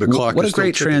time. The clock What is a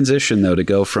great ticking. transition, though, to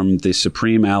go from the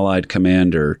Supreme Allied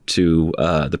Commander to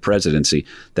the presidency.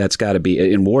 That's got to be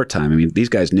in wartime. I mean, these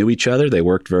guys knew each other. They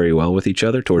worked very well with each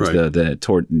other towards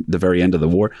toward the very end of the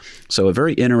war. So a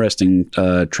very interesting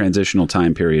transitional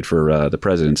time period for the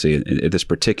presidency at this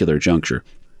particular juncture.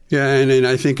 Yeah, and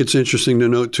I think it's interesting to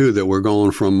note, too, that we're going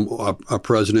from a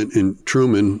president in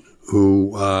Truman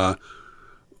who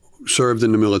served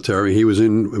in the military. He was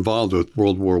involved with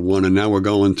World War I, and now we're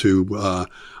going to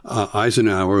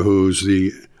Eisenhower, who's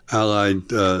the Allied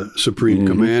Supreme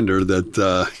Commander.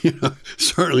 That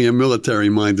certainly a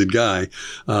military-minded guy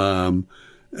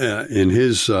in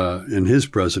his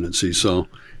presidency. So,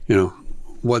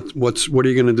 what are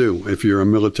you going to do if you're a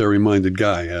military-minded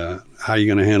guy? How are you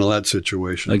going to handle that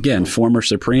situation? Again, former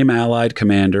Supreme Allied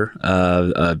Commander,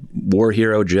 a war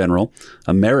hero general,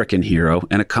 American hero,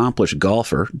 and accomplished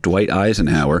golfer, Dwight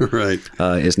Eisenhower,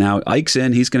 is now Ike's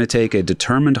in. He's going to take a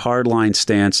determined hardline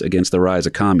stance against the rise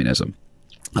of communism.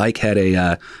 Ike had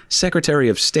a Secretary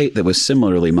of State that was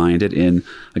similarly minded in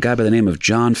a guy by the name of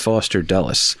John Foster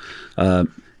Dulles.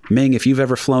 Ming, if you've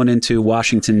ever flown into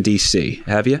Washington, D.C.,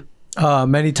 have you?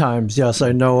 Many times, yes.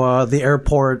 I know the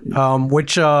airport,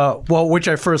 which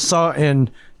I first saw in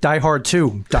Die Hard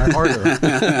 2, Die Harder.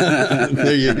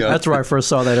 There you go. That's where I first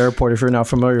saw that airport, if you're not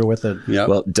familiar with it. Yep.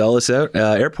 Well, Dulles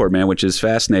Airport, man, which is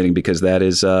fascinating because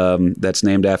that's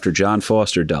named after John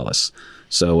Foster Dulles.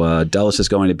 So Dulles is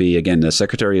going to be, again, the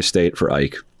Secretary of State for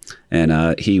Ike.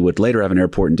 And he would later have an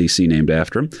airport in D.C. named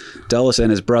after him. Dulles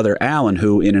and his brother Alan,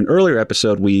 who in an earlier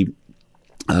episode we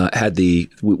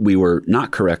were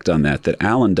not correct on that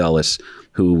Alan Dulles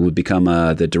who would become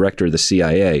the director of the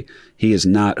CIA, he is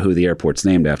not who the airport's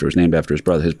named after. It was named after his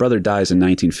brother. His brother dies in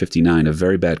 1959 of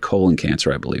very bad colon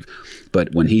cancer, I believe.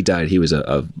 But when he died, he was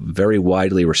a very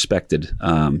widely respected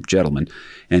gentleman.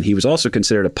 And he was also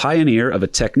considered a pioneer of a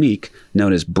technique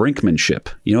known as brinkmanship.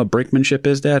 You know what brinkmanship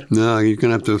is, Dad? No, you're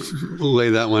going to have to lay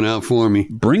that one out for me.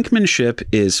 Brinkmanship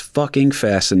is fucking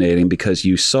fascinating because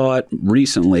you saw it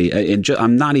recently.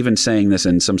 I'm not even saying this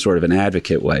in some sort of an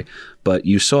advocate way, but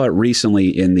you saw it recently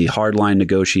in the hardline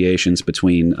negotiations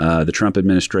between the Trump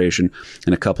administration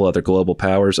and a couple other global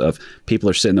powers of people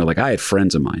are sitting there like, I had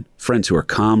friends of mine, friends who are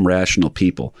calm, rational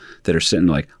people that are sitting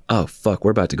like, oh, fuck,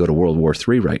 we're about to go to World War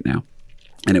III right now.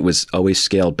 And it was always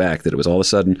scaled back, that it was all of a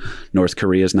sudden North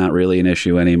Korea is not really an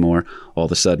issue anymore. All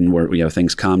of a sudden,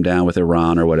 things calm down with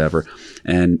Iran or whatever.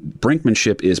 And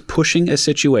brinkmanship is pushing a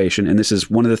situation, and this is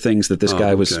one of the things that this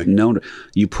guy was known.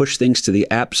 You push things to the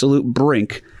absolute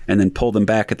brink and then pull them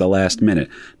back at the last minute.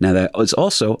 Now, that is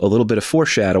also a little bit of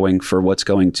foreshadowing for what's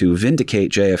going to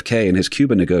vindicate JFK and his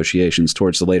Cuba negotiations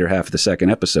towards the later half of the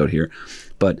second episode here.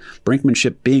 But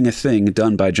brinkmanship being a thing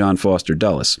done by John Foster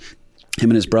Dulles. Him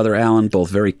and his brother Alan, both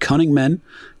very cunning men,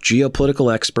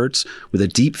 geopolitical experts with a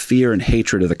deep fear and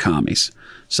hatred of the commies.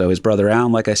 So his brother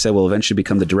Alan, like I said, will eventually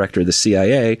become the director of the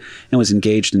CIA and was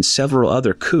engaged in several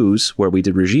other coups where we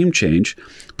did regime change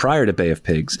prior to Bay of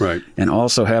Pigs, right, and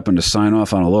also happened to sign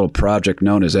off on a little project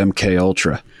known as MK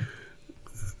Ultra.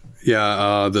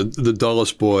 Yeah, the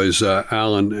Dulles boys,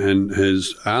 Alan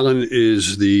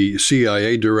is the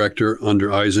CIA director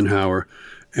under Eisenhower.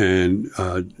 And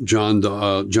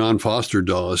John Foster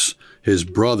Dulles, his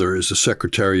brother, is the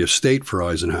Secretary of State for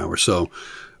Eisenhower. So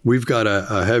we've got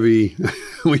a heavy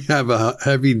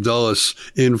Dulles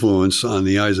influence on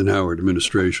the Eisenhower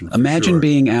administration. Imagine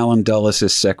being Alan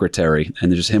Dulles' secretary,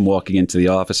 and there's him walking into the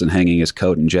office and hanging his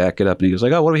coat and jacket up, and he goes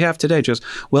like, "Oh, what do we have today?" He goes,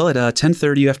 "Well, at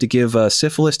 10:30 you have to give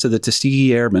syphilis to the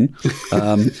Tuskegee Airmen.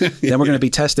 Then we're going to be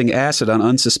testing acid on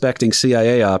unsuspecting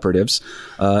CIA operatives,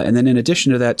 and then in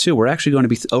addition to that too, we're actually going to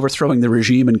be overthrowing the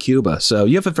regime in Cuba. So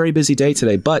you have a very busy day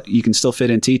today, but you can still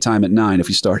fit in tea time at 9 if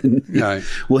you start." Right.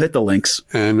 We'll hit the links.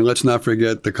 And let's not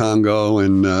forget the Congo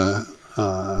and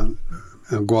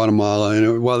Guatemala,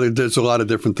 and there's a lot of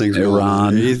different things going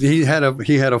on. He had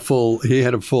a full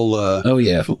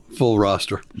full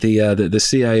roster. The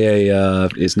CIA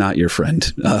is not your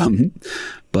friend,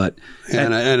 but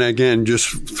and again,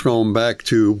 just thrown back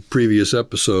to previous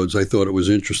episodes, I thought it was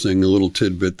interesting, a little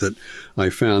tidbit that I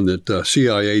found that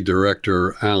CIA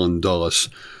Director Alan Dulles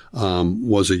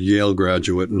was a Yale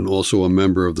graduate and also a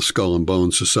member of the Skull and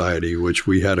Bones Society, which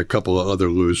we had a couple of other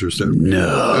losers that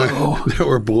that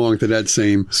were belonged to that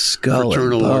same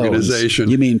fraternal organization.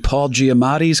 You mean Paul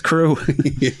Giamatti's crew?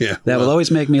 Yeah. That will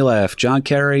always make me laugh. John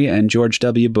Kerry and George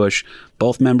W. Bush,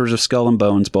 both members of Skull and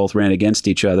Bones, both ran against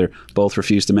each other, both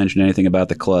refused to mention anything about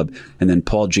the club, and then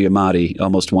Paul Giamatti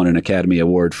almost won an Academy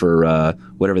Award for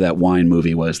whatever that wine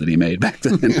movie was that he made back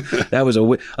then. That was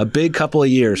a big couple of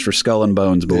years for Skull and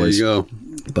Bones, boys. There you go.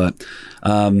 But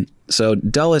so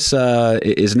Dulles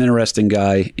is an interesting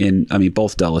guy.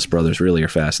 Both Dulles brothers really are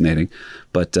fascinating.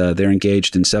 But they're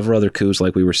engaged in several other coups,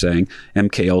 like we were saying.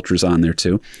 MK Ultra's on there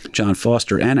too. John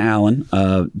Foster and Alan,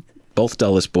 both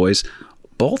Dulles boys,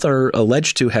 both are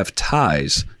alleged to have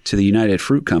ties to the United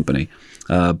Fruit Company.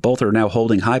 Both are now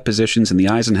holding high positions in the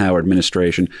Eisenhower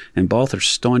administration, and both are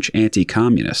staunch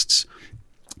anti-communists.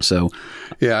 So,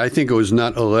 yeah, I think it was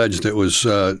not alleged. It was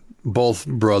both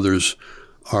brothers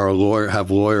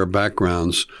have lawyer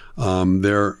backgrounds.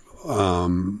 They're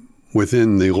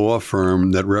within the law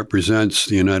firm that represents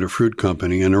the United Fruit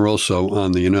Company, and they're also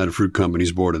on the United Fruit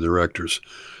Company's board of directors.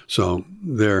 So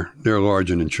they're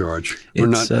large and in charge. We're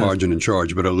not large and in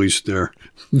charge, but at least they're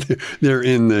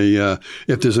in the.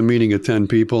 If there's a meeting of 10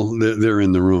 people, they're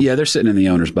in the room. Yeah, they're sitting in the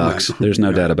owner's box. Right. There's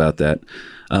no doubt about that.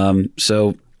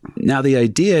 So now the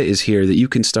idea is here that you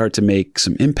can start to make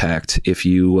some impact if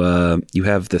you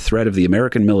have the threat of the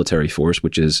American military force,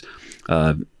 which is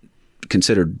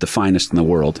considered the finest in the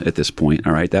world at this point.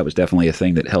 All right, that was definitely a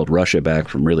thing that held Russia back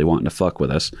from really wanting to fuck with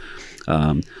us.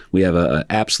 We have an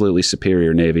absolutely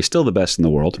superior Navy, still the best in the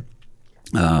world.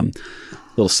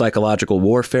 Little psychological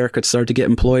warfare could start to get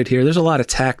employed here. There's a lot of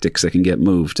tactics that can get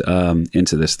moved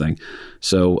into this thing.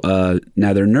 So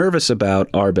now they're nervous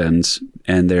about Arbenz,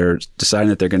 and they're deciding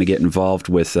that they're going to get involved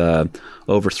with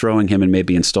overthrowing him and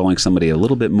maybe installing somebody a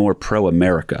little bit more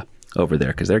pro-America over there,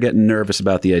 because they're getting nervous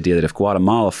about the idea that if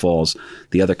Guatemala falls,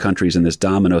 the other countries in this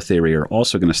domino theory are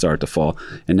also going to start to fall.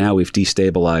 And now we've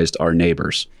destabilized our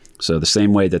neighbors. So the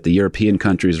same way that the European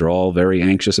countries are all very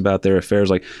anxious about their affairs,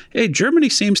 like, hey, Germany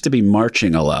seems to be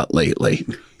marching a lot lately.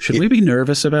 Should we be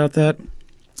nervous about that?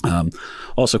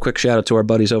 Also, quick shout out to our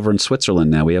buddies over in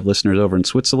Switzerland. Now we have listeners over in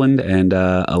Switzerland and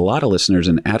a lot of listeners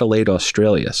in Adelaide,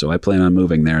 Australia. So I plan on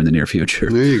moving there in the near future.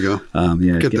 There you go.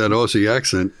 Yeah, get that Aussie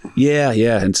accent. Yeah.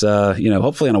 It's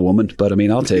hopefully on a woman, but I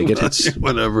mean, I'll take it. It's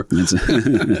whatever.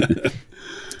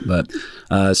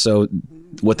 But so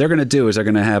what they're going to do is they're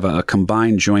going to have a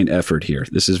combined joint effort here.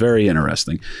 This is very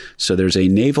interesting. So there's a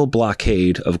naval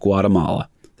blockade of Guatemala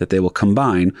that they will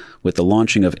combine with the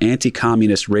launching of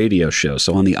anti-communist radio shows.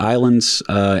 So on the islands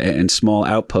and small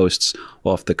outposts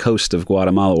off the coast of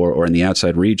Guatemala or in the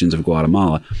outside regions of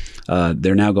Guatemala,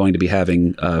 they're now going to be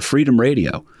having freedom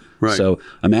radio. Right. So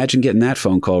imagine getting that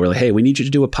phone call. We're like, hey, we need you to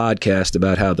do a podcast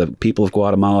about how the people of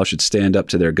Guatemala should stand up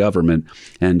to their government,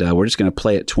 and we're just going to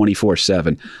play it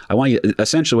 24/7. I want you.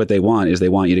 Essentially, what they want is they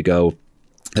want you to go.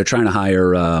 They're trying to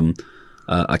hire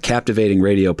a captivating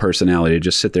radio personality to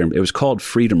just sit there. It was called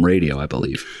Freedom Radio, I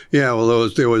believe. Yeah. Well,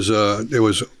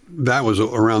 that was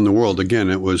around the world.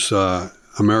 Again, it was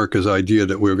America's idea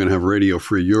that we were going to have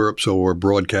radio-free Europe, so we're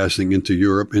broadcasting into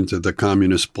Europe, into the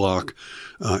communist bloc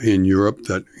in Europe.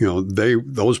 That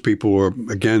those people were,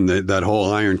 again, that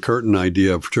whole Iron Curtain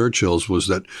idea of Churchill's was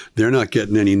that they're not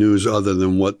getting any news other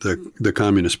than what the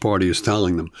Communist Party is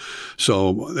telling them.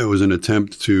 So there was an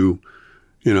attempt to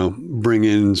bring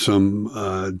in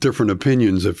some different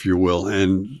opinions, if you will.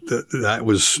 And that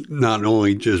was not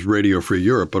only just Radio Free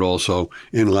Europe, but also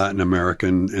in Latin America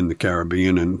and in the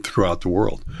Caribbean and throughout the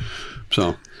world.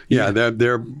 So,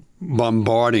 they're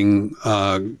bombarding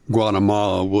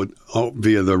Guatemala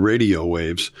via the radio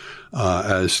waves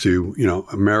as to,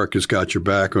 America's got your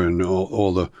back and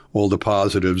all the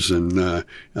positives and,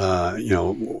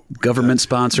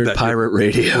 government-sponsored pirate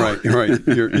radio. Right.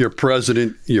 Your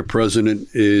president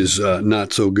is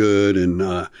not so good,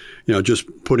 and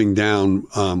just putting down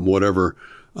whatever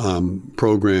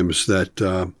programs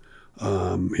that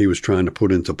he was trying to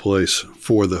put into place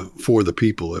for the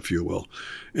people, if you will,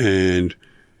 and.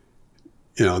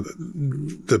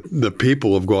 The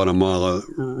people of Guatemala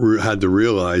had to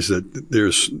realize that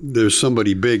there's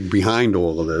somebody big behind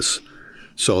all of this.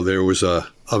 So there was a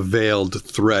veiled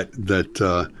threat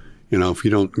that if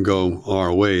you don't go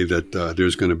our way, that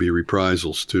there's going to be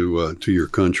reprisals to your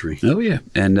country. Oh yeah,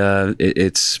 and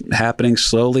it's happening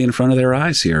slowly in front of their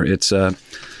eyes here. It's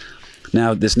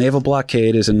now this naval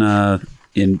blockade is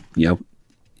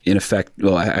in effect,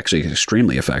 well, actually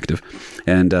extremely effective.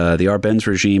 And the Arbenz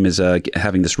regime is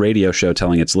having this radio show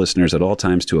telling its listeners at all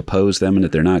times to oppose them and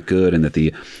that they're not good and that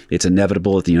it's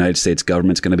inevitable that the United States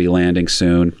government's going to be landing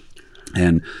soon.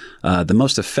 And the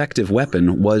most effective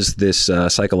weapon was this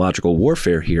psychological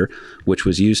warfare here, which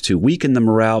was used to weaken the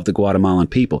morale of the Guatemalan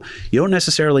people. You don't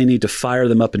necessarily need to fire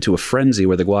them up into a frenzy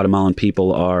where the Guatemalan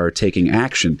people are taking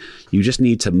action. You just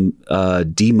need to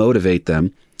demotivate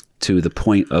them to the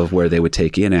point of where they would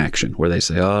take inaction, where they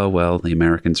say, oh, well, the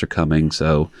Americans are coming,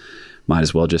 so might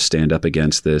as well just stand up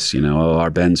against this.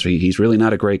 Arbenz, he's really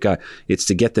not a great guy. It's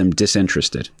to get them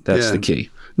disinterested. That's the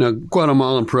key. Now,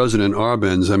 Guatemalan President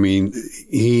Arbenz, I mean,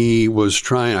 he was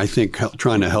trying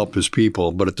to help his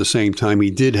people, but at the same time,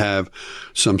 he did have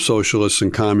some socialists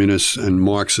and communists and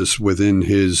Marxists within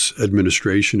his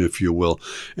administration, if you will,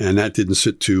 and that didn't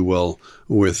sit too well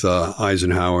with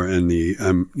Eisenhower and the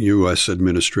U.S.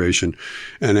 administration.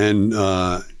 And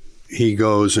then he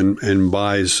goes and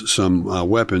buys some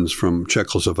weapons from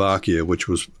Czechoslovakia, which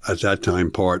was at that time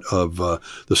part of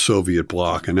the Soviet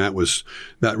bloc, and that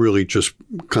really just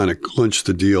kind of clinched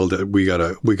the deal that we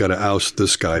gotta oust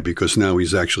this guy because now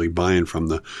he's actually buying from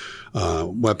the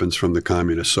weapons from the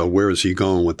communists. So where is he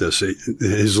going with this?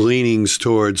 His leanings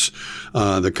towards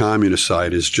the communist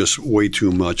side is just way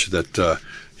too much that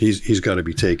he's got to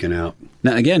be taken out.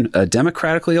 Now, again, a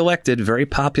democratically elected, very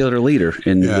popular leader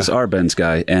in this Arbenz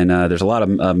guy. And there's a lot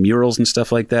of murals and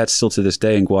stuff like that still to this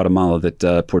day in Guatemala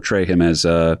that portray him as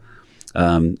the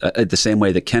same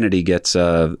way that Kennedy gets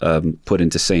put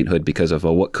into sainthood because of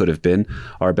what could have been.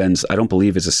 Arbenz, I don't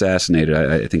believe, is assassinated.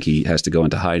 I think he has to go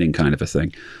into hiding kind of a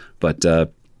thing. But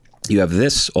you have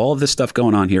all of this stuff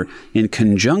going on here in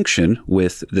conjunction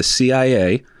with the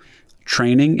CIA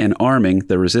training and arming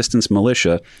the resistance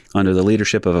militia under the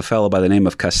leadership of a fellow by the name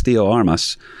of Castillo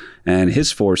Armas and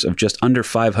his force of just under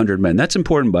 500 men. That's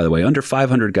important, by the way, under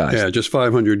 500 guys. Yeah, just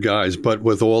 500 guys. But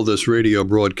with all this radio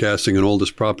broadcasting and all this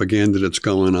propaganda that's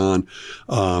going on,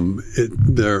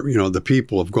 the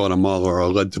people of Guatemala are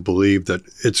led to believe that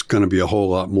it's going to be a whole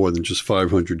lot more than just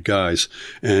 500 guys.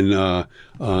 And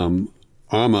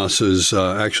Armas is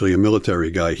actually a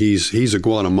military guy. He's a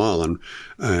Guatemalan,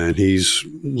 and he's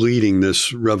leading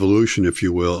this revolution, if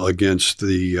you will, against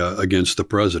the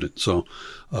president. So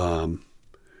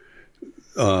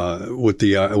with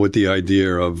the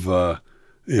idea of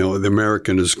the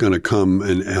American is going to come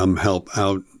and help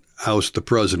oust the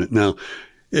president. Now,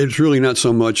 it's really not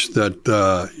so much that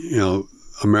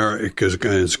America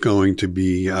is going to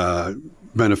be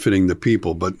benefiting the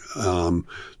people, but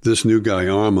this new guy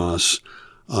Armas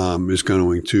is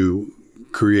going to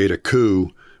create a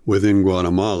coup within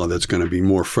Guatemala that's going to be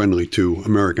more friendly to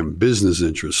American business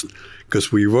interests,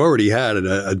 because we've already had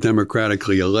a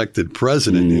democratically elected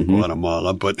president in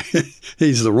Guatemala, but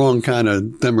he's the wrong kind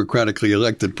of democratically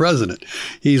elected president.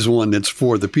 He's one that's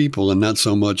for the people and not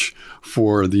so much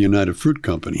for the United Fruit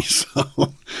Company.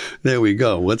 So there we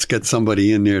go. Let's get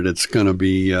somebody in there that's going to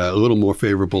be a little more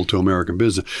favorable to American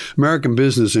business. American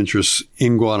business interests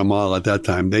in Guatemala at that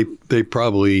time, they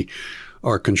probably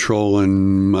are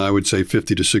controlling, I would say,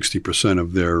 50 to 60%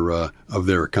 of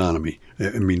their economy.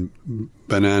 I mean,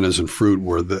 bananas and fruit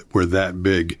were that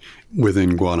big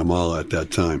within Guatemala at that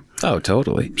time. Oh,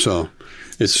 totally. So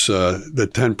it's the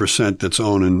 10% that's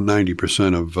owning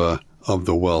 90% of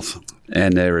the wealth.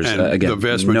 And there is, again, the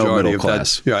vast majority no middle of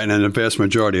class. that, and then the vast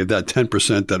majority of that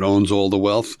 10% that owns all the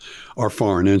wealth are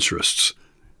foreign interests.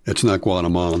 It's not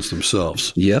Guatemalans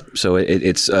themselves. Yep. So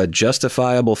it's a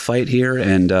justifiable fight here,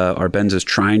 and Arbenz is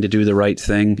trying to do the right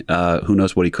thing. Who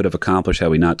knows what he could have accomplished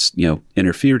had we not,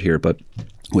 interfered here. But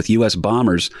with U.S.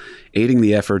 bombers aiding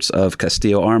the efforts of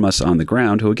Castillo Armas on the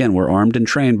ground, who, again, were armed and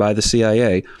trained by the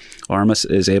CIA, Armas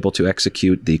is able to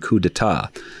execute the coup d'etat.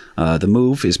 The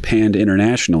move is panned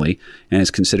internationally and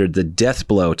is considered the death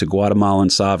blow to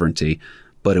Guatemalan sovereignty.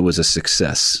 But it was a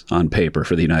success on paper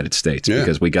for the United States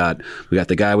because we got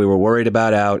the guy we were worried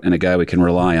about out and a guy we can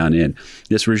rely on in.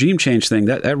 This regime change thing,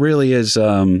 that really is,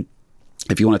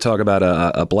 if you want to talk about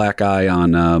a black eye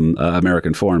on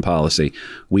American foreign policy,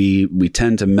 we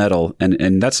tend to meddle,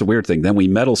 and that's the weird thing. Then we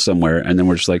meddle somewhere, and then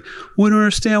we're just like, we don't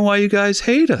understand why you guys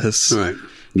hate us. Right.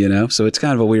 So it's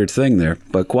kind of a weird thing there.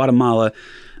 But Guatemala,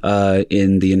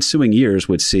 in the ensuing years,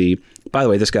 would see, by the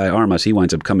way, this guy Armas, he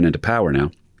winds up coming into power now.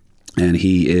 And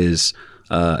he is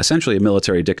essentially a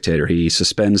military dictator. He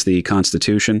suspends the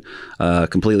Constitution,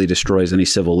 completely destroys any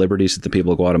civil liberties that the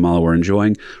people of Guatemala were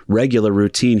enjoying, regular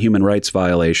routine human rights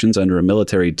violations under a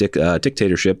military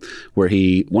dictatorship where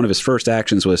one of his first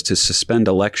actions was to suspend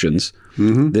elections.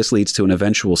 Mm-hmm. This leads to an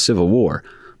eventual civil war.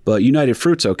 But United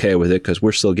Fruit's okay with it because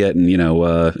we're still getting,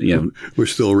 we're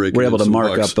still we're able to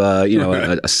mark up,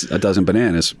 a dozen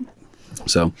bananas.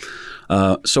 So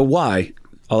why?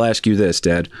 I'll ask you this,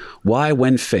 Dad. Why,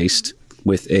 when faced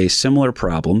with a similar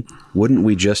problem, wouldn't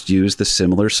we just use the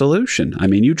similar solution? I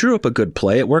mean, you drew up a good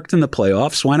play. It worked in the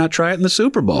playoffs. Why not try it in the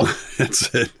Super Bowl?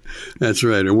 That's it. That's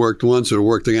right. It worked once. It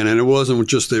worked again. And it wasn't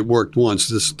just it worked once.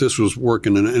 This was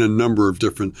working in a number of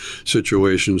different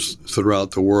situations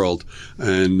throughout the world.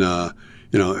 And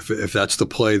if that's the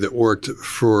play that worked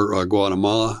for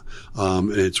Guatemala,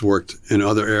 it's worked in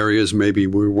other areas. Maybe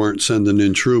we weren't sending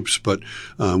in troops, but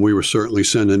we were certainly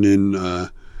sending in,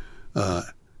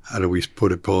 how do we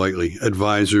put it politely,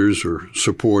 advisors or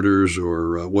supporters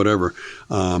or whatever,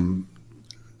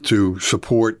 to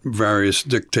support various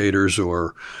dictators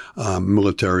or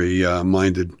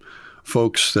military-minded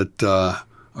folks that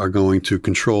are going to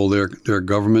control their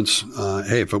governments.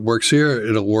 Hey, if it works here,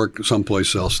 it'll work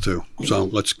someplace else too. So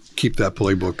let's keep that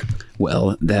playbook.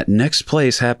 Well, that next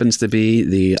place happens to be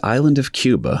the island of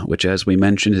Cuba, which, as we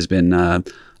mentioned, has been a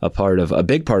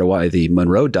big part of why the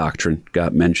Monroe Doctrine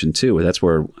got mentioned too. That's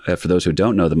where, for those who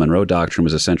don't know, the Monroe Doctrine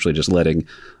was essentially just letting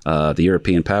the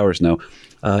European powers know,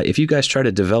 if you guys try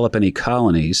to develop any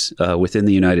colonies within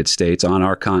the United States, on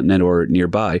our continent or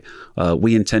nearby,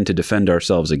 we intend to defend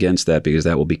ourselves against that because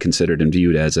that will be considered and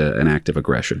viewed as an act of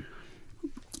aggression.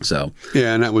 So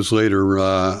yeah, and that was later,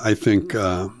 I think,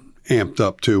 amped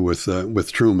up too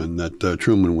with Truman. That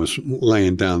Truman was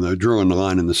laying down, drawing the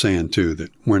line in the sand too.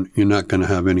 That you're not going to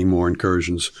have any more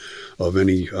incursions of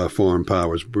any foreign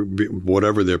powers,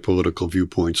 whatever their political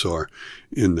viewpoints are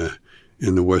in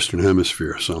the Western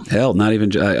Hemisphere. So hell, not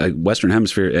even Western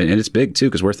Hemisphere, and it's big too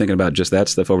because we're thinking about just that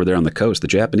stuff over there on the coast. The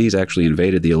Japanese actually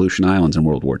invaded the Aleutian Islands in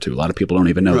World War II. A lot of people don't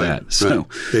even know that. So right.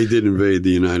 They did invade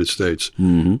the United States.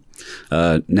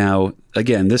 Mm-hmm. Now,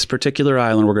 again, this particular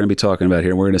island we're going to be talking about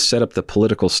here, we're going to set up the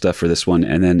political stuff for this one,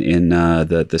 and then in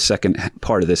the second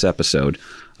part of this episode,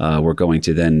 we're going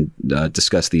to then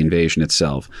discuss the invasion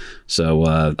itself. So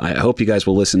I hope you guys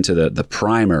will listen to the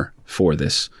primer for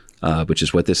this. Which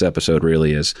is what this episode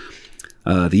really is.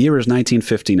 The year is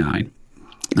 1959.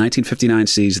 1959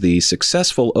 sees the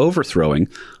successful overthrowing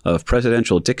of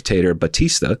presidential dictator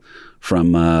Batista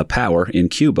from power in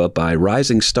Cuba by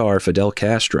rising star Fidel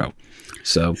Castro.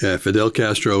 So yeah, Fidel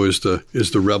Castro is the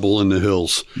rebel in the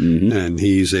hills, and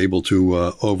he's able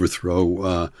to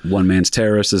overthrow. One man's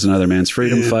terrorist is another man's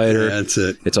freedom fighter. That's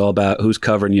it. It's all about who's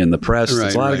covering you in the press.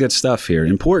 There's a lot of good stuff here.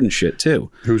 Important shit,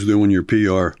 too. Who's doing your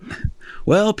PR?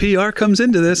 Well, PR comes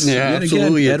into this. Yeah, Yet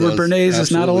absolutely. Again, Edward Bernays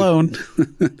is not alone.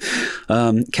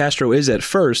 Castro is at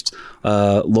first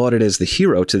lauded as the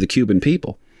hero to the Cuban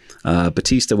people.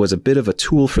 Batista was a bit of a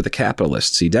tool for the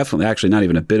capitalists. He definitely, actually not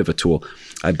even a bit of a tool.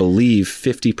 I believe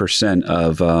 50%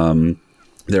 of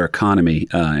their economy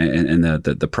and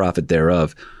the profit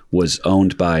thereof was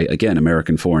owned by, again,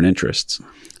 American foreign interests.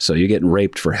 So you're getting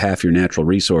raped for half your natural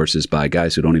resources by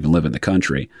guys who don't even live in the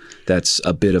country. That's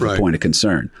a bit of a point of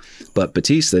concern. But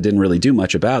Batista didn't really do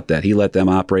much about that. He let them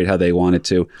operate how they wanted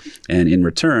to. And in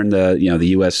return, the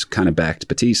U.S. kind of backed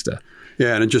Batista.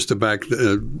 Yeah, and just to back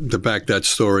that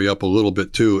story up a little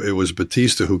bit too, it was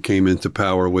Batista who came into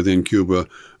power within Cuba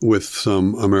with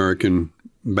some American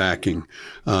backing.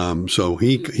 So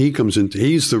he comes into,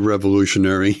 he's the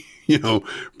revolutionary,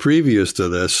 previous to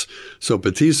this. So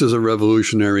Batista's a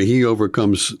revolutionary. He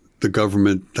overcomes the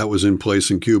government that was in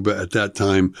place in Cuba at that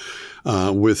time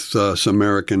with some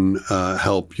American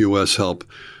help, U.S. help.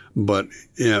 But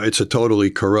it's a totally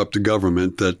corrupt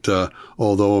government that,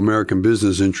 although American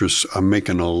business interests are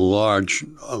making a large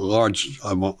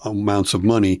amounts of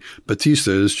money,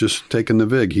 Batista is just taking the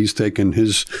vig. He's taking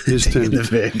his 10. The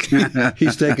vig.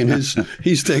 he's taking his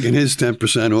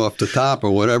 10% off the top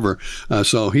or whatever.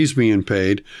 So he's being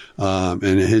paid,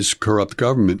 and his corrupt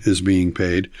government is being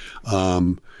paid.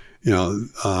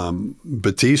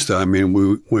 Batista, I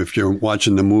mean, if you're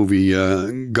watching the movie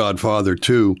Godfather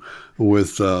 2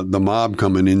 with the mob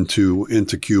coming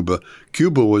into Cuba,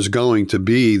 Cuba was going to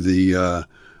be the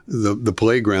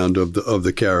playground of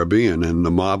the Caribbean, and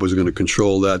the mob was going to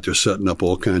control that. They're setting up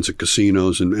all kinds of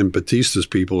casinos, and Batista's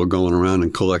people are going around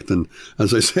and collecting,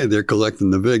 as I say, they're collecting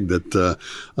the vig that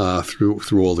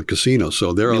through all the casinos.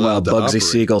 So they're allowed to operate. Bugsy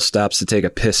Siegel stops to take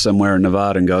a piss somewhere in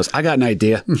Nevada and goes, "I got an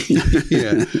idea."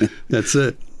 Yeah, that's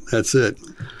it. That's it.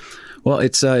 Well,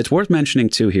 it's worth mentioning,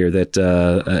 too, here that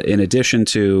in addition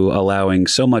to allowing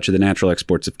so much of the natural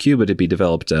exports of Cuba to be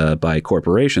developed by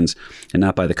corporations and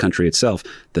not by the country itself,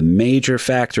 the major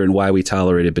factor in why we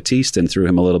tolerated Batista and threw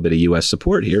him a little bit of U.S.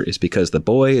 support here is because the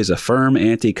boy is a firm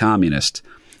anti-communist.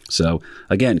 So,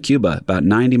 again, Cuba, about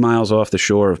 90 miles off the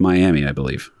shore of Miami, I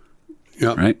believe.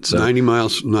 Yeah, right. So 90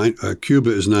 miles. Cuba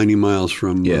is 90 miles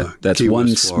from. That's Key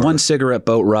West, one cigarette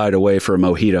boat ride away from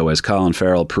mojito, as Colin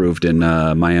Farrell proved in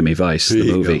Miami Vice, the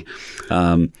movie.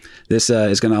 This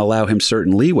is going to allow him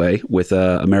certain leeway with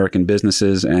American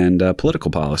businesses and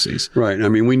political policies. Right. I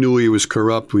mean, we knew he was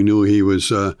corrupt. We knew he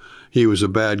was a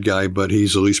bad guy, but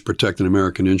he's at least protecting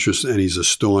American interests, and he's a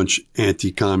staunch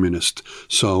anti-communist.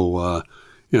 So.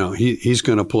 He's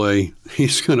going to play.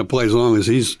 He's going to play as long as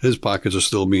his pockets are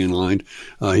still being lined.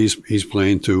 He's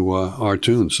playing to our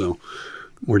tune, so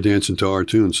we're dancing to our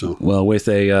tune. So well, with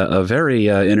a very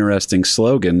interesting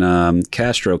slogan,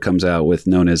 Castro comes out with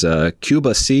known as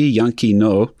 "Cuba Si, Yankee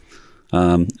No,"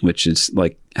 which is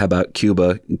like, how about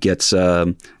Cuba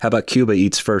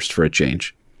eats first for a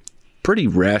change? Pretty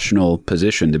rational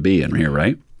position to be in here,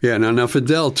 right? Yeah. Now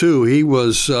Fidel too. He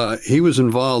was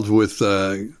involved with.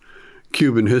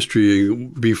 Cuban history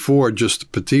before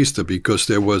just Batista, because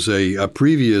there was a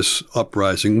previous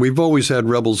uprising. We've always had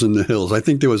rebels in the hills. I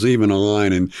think there was even a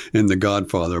line in The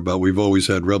Godfather about we've always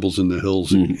had rebels in the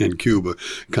hills in Cuba,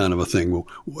 kind of a thing.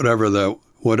 Whatever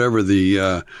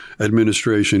the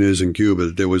administration is in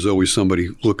Cuba, there was always somebody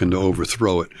looking to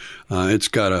overthrow it. It's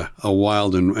got a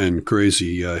wild and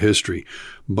crazy history,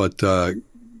 but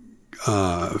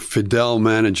Fidel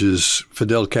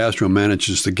Castro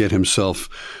manages to get himself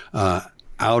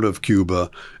out of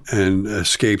Cuba and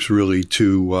escapes really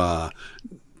to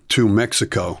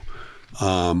Mexico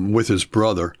with his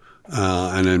brother,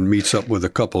 and then meets up with a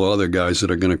couple other guys that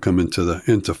are going to come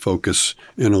into focus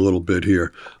in a little bit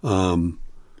here.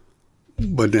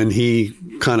 But then he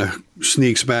kind of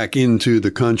sneaks back into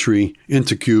the country,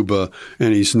 into Cuba,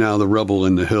 and he's now the rebel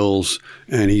in the hills,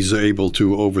 and he's able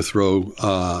to overthrow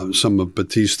some of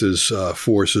Batista's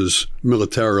forces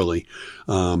militarily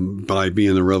by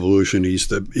being the revolution. He's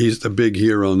the big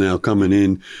hero now, coming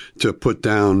in to put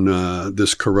down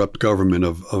this corrupt government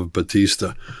of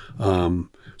Batista.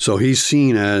 So he's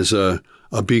seen as a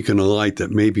beacon of light that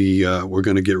maybe we're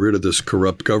going to get rid of this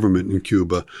corrupt government in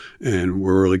Cuba, and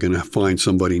we're really going to find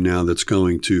somebody now that's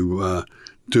going to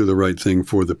do the right thing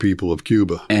for the people of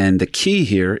Cuba. And the key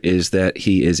here is that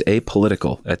he is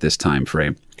apolitical at this time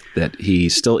frame. That he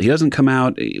doesn't come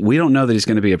out. We don't know that he's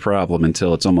going to be a problem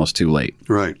until it's almost too late.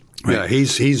 Right. Right. Yeah,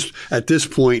 he's at this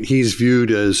point he's viewed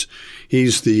as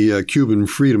he's the Cuban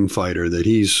freedom fighter, that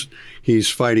he's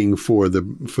fighting for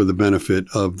the benefit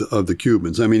of the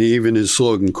Cubans. I mean, even his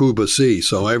slogan "Cuba Sí,"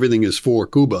 so everything is for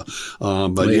Cuba.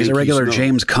 But he's a regular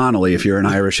James Connolly if you're an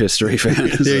Irish history fan.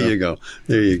 There you go.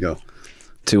 There you go.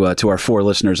 To our 4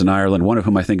 listeners in Ireland, one of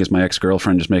whom I think is my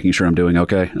ex-girlfriend, just making sure I'm doing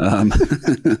okay.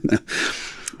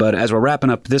 But as we're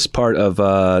wrapping up this part of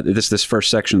this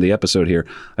first section of the episode here,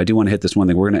 I do want to hit this one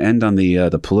thing. We're going to end on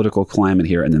the political climate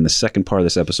here, and then the second part of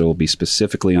this episode will be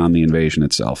specifically on the invasion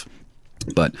itself.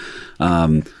 But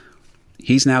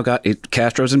he's now got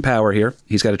Castro's in power here.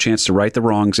 He's got a chance to right the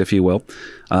wrongs, if you will.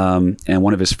 And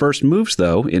one of his first moves,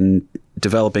 though, in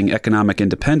developing economic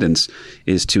independence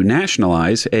is to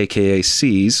nationalize, a.k.a.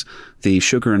 seize, the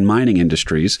sugar and mining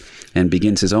industries, and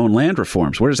begins his own land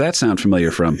reforms. Where does that sound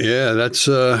familiar from? Yeah, that's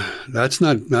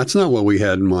not what we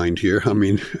had in mind here. I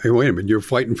mean, hey, wait a minute, you're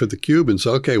fighting for the Cubans.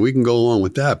 Okay, we can go along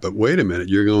with that, but wait a minute,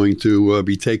 you're going to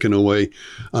be taking away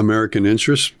American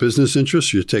interests, business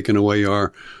interests. You're taking away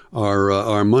our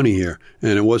money here,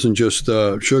 and it wasn't just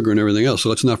sugar and everything else. So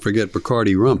let's not forget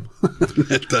Bacardi rum.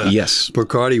 Yes,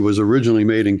 Bacardi was originally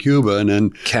made in Cuba, and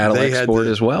then cattle export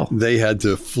as well. They had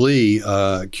to flee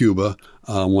Cuba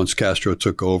once Castro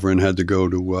took over, and had to go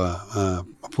to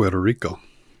Puerto Rico.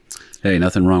 Hey,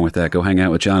 nothing wrong with that. Go hang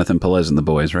out with Jonathan Pelez and the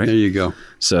boys, right? There you go.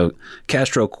 So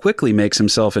Castro quickly makes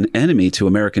himself an enemy to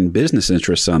American business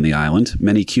interests on the island.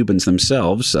 Many Cubans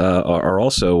themselves are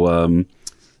also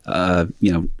a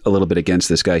little bit against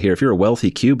this guy here. If you're a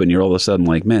wealthy Cuban, you're all of a sudden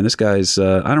like, man, this guy's,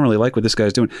 I don't really like what this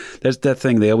guy's doing. There's that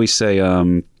thing they always say,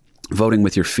 voting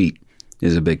with your feet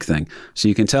is a big thing. So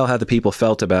you can tell how the people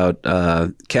felt about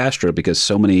Castro, because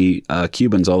so many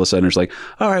Cubans all of a sudden are just like,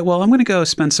 all right, well, I'm going to go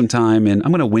spend some time I'm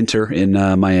going to winter in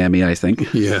Miami, I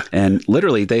think. Yeah. And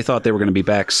literally they thought they were going to be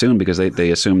back soon, because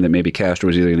they assumed that maybe Castro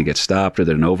was either going to get stopped or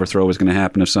that an overthrow was going to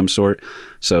happen of some sort.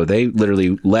 So they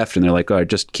literally left, and they're like, all right,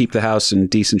 just keep the house in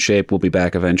decent shape. We'll be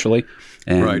back eventually.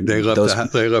 And right. They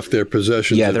left their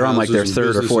possessions. Yeah, they're on like their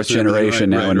 3rd or 4th generation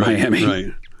now in Miami.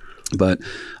 Right. But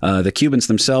the Cubans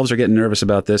themselves are getting nervous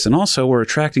about this, and also we're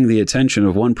attracting the attention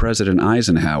of one President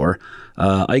Eisenhower.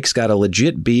 Ike's got a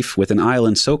legit beef with an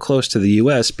island so close to the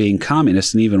U.S. being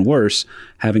communist, and even worse,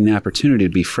 having the opportunity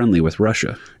to be friendly with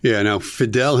Russia. Yeah, now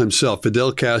Fidel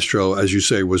Castro, as you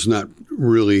say, was not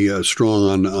really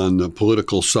strong on the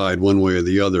political side one way or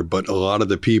the other, but a lot of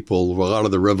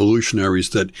the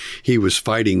revolutionaries that he was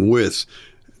fighting with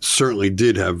certainly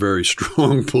did have very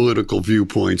strong political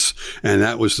viewpoints, and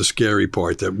that was the scary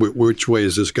part, that which way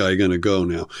is this guy going to go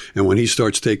now? And when he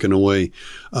starts taking away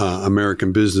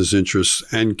American business interests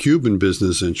and Cuban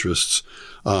business interests,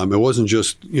 it wasn't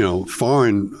just,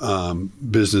 foreign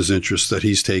business interests that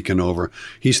he's taken over.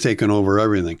 He's taken over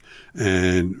everything.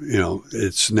 And,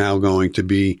 it's now going to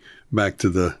be back to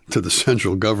the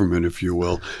central government, if you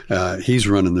will. He's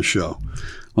running the show.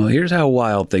 Well, here's how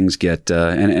wild things get.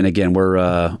 And again,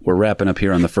 we're wrapping up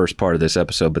here on the first part of this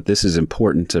episode, but this is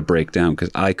important to break down because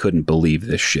I couldn't believe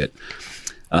this shit.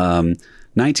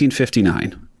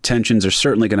 1959. Tensions are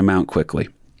certainly going to mount quickly.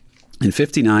 In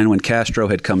 59, when Castro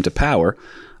had come to power,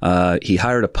 he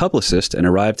hired a publicist and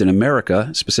arrived in America,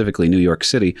 specifically New York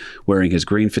City, wearing his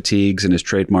green fatigues and his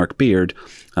trademark beard,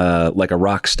 like a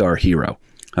rock star hero.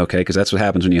 Okay, because that's what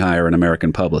happens when you hire an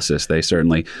American publicist. There's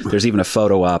even a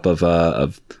photo op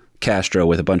of Castro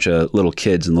with a bunch of little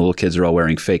kids, and the little kids are all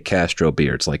wearing fake Castro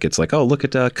beards. It's like, oh, look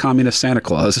at communist Santa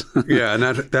Claus. Yeah, and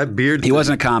that beard. He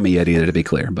wasn't a commie yet either, to be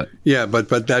clear, but yeah, but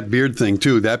that beard thing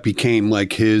too, that became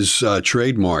like his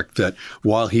trademark. That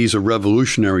while he's a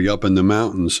revolutionary up in the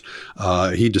mountains,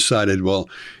 he decided, well,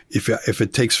 if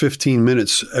it takes 15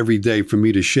 minutes every day for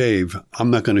me to shave,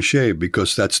 I'm not going to shave,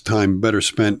 because that's time better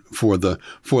spent for the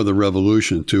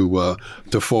revolution, to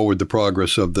forward the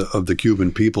progress of the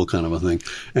Cuban people, kind of a thing.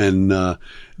 And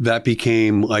that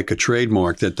became like a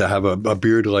trademark, that to have a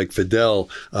beard like Fidel,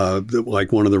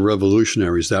 like one of the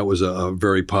revolutionaries, that was a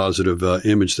very positive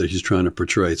image that he's trying to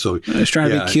portray. So he's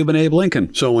trying to be Cuban Abe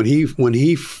Lincoln. So when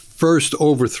he first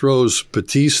overthrows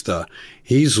Batista,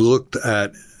 he's looked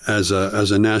at as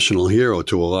a national hero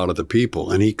to a lot of the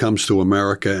people. And he comes to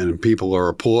America, and people are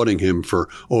applauding him for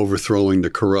overthrowing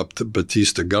the corrupt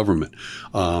Batista government.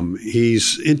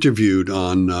 He's interviewed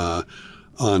on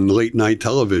late night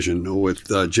television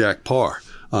with Jack Parr.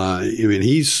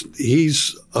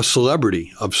 He's a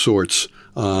celebrity of sorts,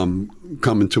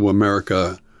 coming to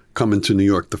America, coming to New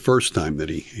York the first time that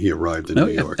he arrived in New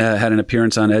York. Had an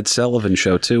appearance on Ed Sullivan's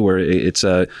show too, where it's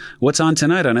what's on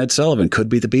tonight on Ed Sullivan. Could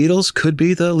be the Beatles, could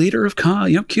be the leader of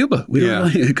Cuba. We don't know.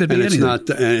 It could be anything. It's not,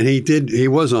 and he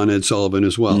was on Ed Sullivan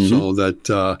as well. Mm-hmm. So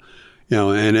that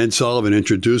and Ed Sullivan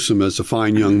introduced him as a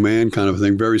fine young man kind of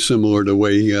thing, very similar to the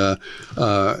way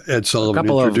Ed Sullivan a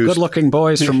couple of good-looking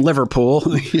boys from Liverpool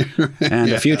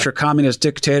and a future communist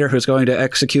dictator who's going to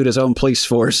execute his own police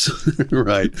force.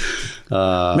 Right.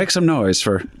 Make some noise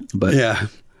but yeah.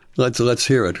 Let's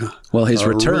hear it. Well, his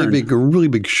return, a really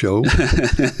big show.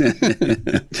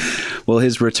 Well,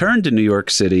 his return to New York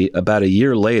City about a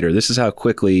year later. This is how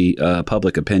quickly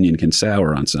public opinion can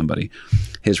sour on somebody.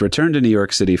 His return to New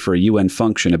York City for a UN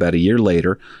function about a year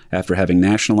later, after having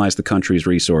nationalized the country's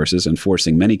resources and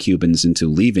forcing many Cubans into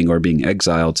leaving or being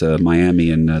exiled to Miami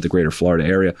and the greater Florida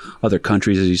area, other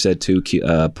countries, as you said, too,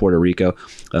 Puerto Rico.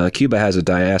 Cuba has a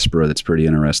diaspora that's pretty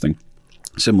interesting,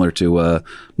 similar to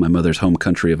my mother's home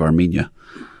country of Armenia.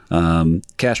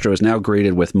 Castro is now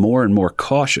greeted with more and more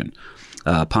caution.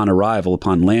 Upon arrival,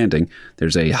 upon landing,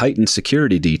 there's a heightened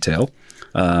security detail.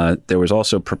 There was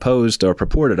also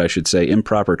purported, I should say,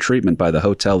 improper treatment by the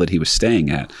hotel that he was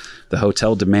staying at. The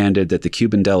hotel demanded that the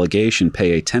Cuban delegation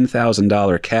pay a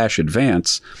 $10,000 cash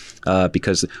advance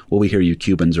because, well, we hear you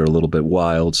Cubans are a little bit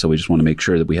wild, so we just want to make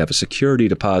sure that we have a security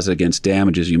deposit against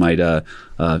damages you might,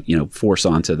 force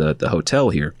onto the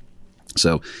hotel here.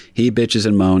 So he bitches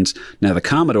and moans. Now, the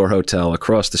Commodore Hotel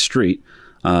across the street,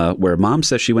 where Mom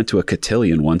says she went to a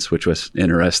cotillion once, which was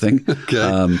interesting.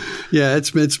 Okay. Yeah,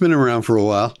 it's been around for a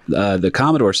while. The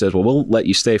Commodore says, well, we'll let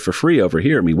you stay for free over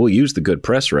here. I mean, we'll use the good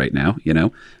press right now,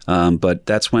 but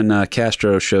that's when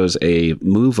Castro shows a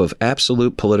move of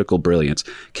absolute political brilliance.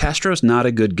 Castro's not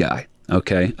a good guy.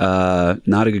 Okay,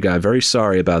 not a good guy. Very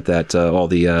sorry about that. All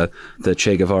the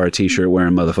Che Guevara T-shirt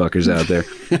wearing motherfuckers out there.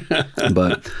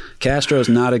 But Castro's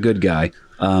not a good guy,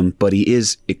 but he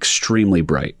is extremely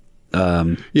bright.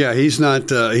 Yeah, he's not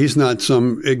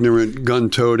some ignorant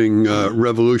gun-toting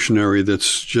revolutionary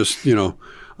that's just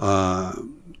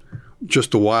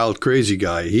just a wild, crazy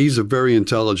guy. He's a very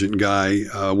intelligent guy,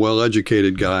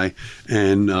 well-educated guy,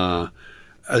 and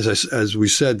as we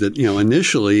said, that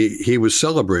initially he was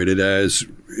celebrated as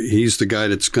he's the guy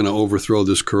that's going to overthrow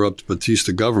this corrupt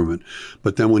Batista government.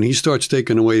 But then when he starts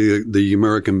taking away the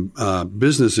American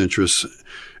business interests,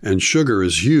 and sugar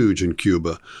is huge in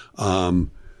Cuba,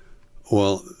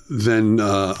 well, then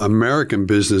American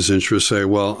business interests say,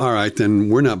 well, all right, then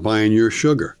we're not buying your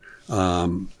sugar.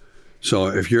 So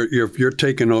if you're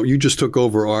taking, you just took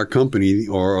over our company,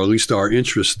 or at least our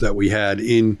interests that we had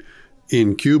in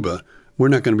Cuba. We're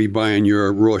not going to be buying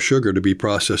your raw sugar to be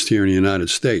processed here in the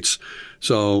United States.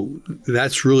 So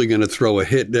that's really going to throw a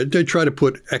hit. They try to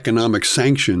put economic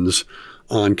sanctions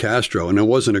on Castro, and it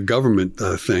wasn't a government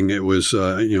thing. It was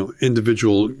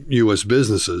individual U.S.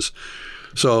 businesses.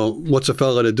 So what's a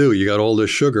fella to do? You got all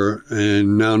this sugar,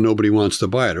 and now nobody wants to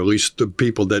buy it. Or at least the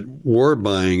people that were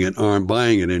buying it aren't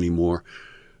buying it anymore.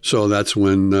 So that's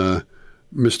when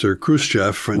Mr.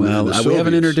 Khrushchev and the Soviets. We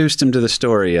haven't introduced him to the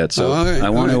story yet, so I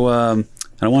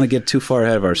don't want to get too far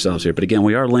ahead of ourselves here. But again,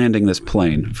 we are landing this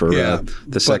plane for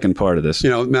the second part of this.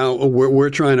 Now we're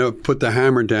trying to put the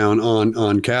hammer down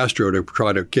on Castro to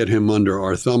try to get him under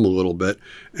our thumb a little bit.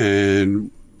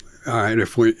 And all right,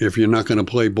 if you're not going to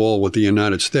play ball with the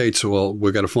United States, well,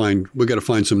 we got to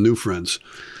find some new friends.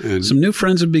 And some new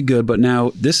friends would be good, but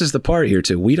now this is the part here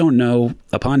too. We don't know,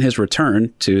 upon his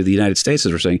return to the United States,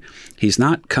 as we're saying, he's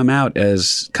not come out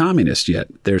as communist yet.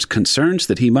 There's concerns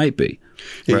that he might be.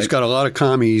 Yeah, he's got a lot of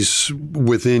commies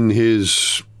within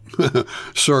his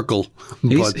circle.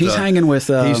 He's hanging with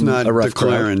he's not a rough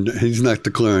crowd. He's not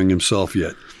declaring himself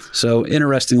yet. So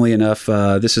interestingly enough,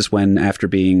 this is when, after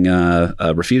being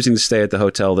refusing to stay at the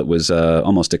hotel that was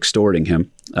almost extorting him,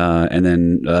 and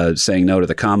then saying no to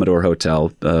the Commodore Hotel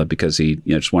because he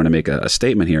just wanted to make a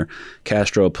statement here,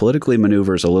 Castro politically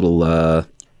maneuvers a little.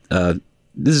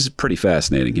 This is pretty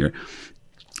fascinating here.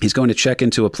 He's going to check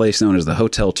into a place known as the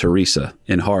Hotel Teresa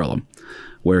in Harlem,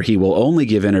 where he will only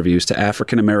give interviews to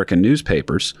African-American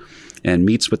newspapers and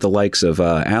meets with the likes of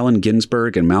Allen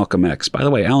Ginsberg and Malcolm X. By the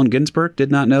way, Allen Ginsberg,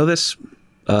 did not know this,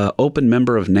 open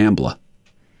member of NAMBLA.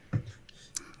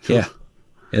 Yeah.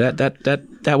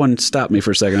 That one stopped me for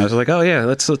a second. I was like, oh, yeah,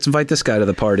 let's invite this guy to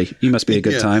the party. He must be a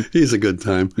good time. He's a good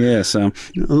time. Yeah, so.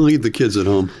 I'll leave the kids at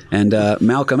home. And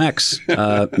Malcolm X.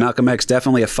 Malcolm X,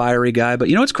 definitely a fiery guy. But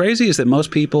what's crazy is that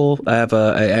most people have,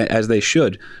 as they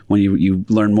should, when you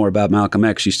learn more about Malcolm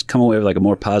X, you come away with like a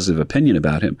more positive opinion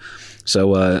about him.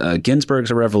 So Ginsburg's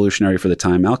a revolutionary for the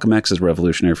time. Malcolm X is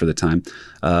revolutionary for the time.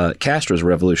 Castro's a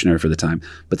revolutionary for the time.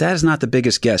 But that is not the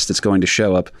biggest guest that's going to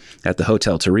show up at the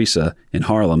Hotel Teresa in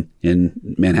Harlem in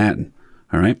Manhattan.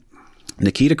 All right?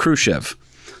 Nikita Khrushchev,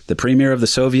 the premier of the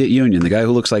Soviet Union, the guy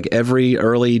who looks like every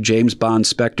early James Bond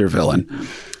Spectre villain.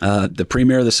 The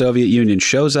premier of the Soviet Union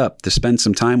shows up to spend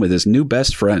some time with his new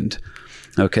best friend.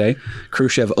 Okay.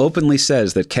 Khrushchev openly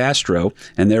says that Castro,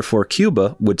 and therefore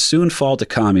Cuba, would soon fall to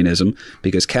communism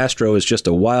because Castro is just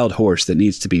a wild horse that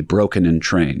needs to be broken and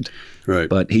trained. Right.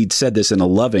 But he said this in a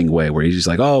loving way where he's just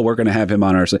like, oh, we're going to have him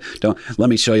on our side. Let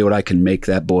me show you what I can make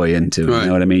that boy into. Right. You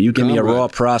know what I mean? You give me a raw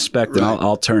prospect and Right.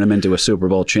 I'll turn him into a Super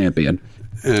Bowl champion.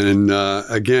 And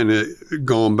again,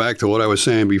 going back to what I was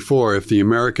saying before, if the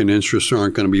American interests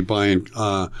aren't going to be buying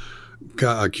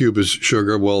Cuba's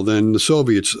sugar, well, then the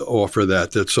Soviets offer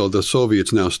that. So the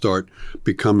Soviets now start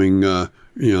becoming,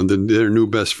 their new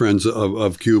best friends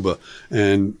of Cuba.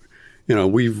 And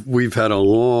we've had a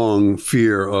long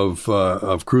fear of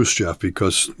Khrushchev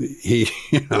because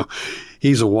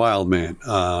he's a wild man.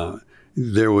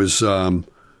 There was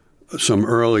some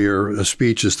earlier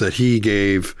speeches that he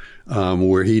gave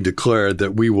where he declared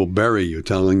that we will bury you,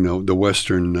 telling the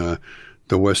Western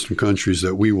countries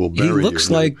that we will bury you. He looks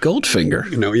like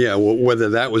Goldfinger. Whether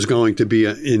that was going to be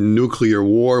in nuclear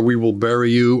war, we will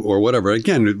bury you, or whatever.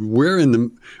 Again,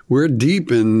 we're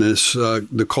deep in this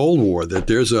the Cold War. That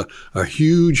there's a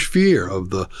huge fear of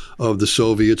the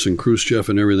Soviets and Khrushchev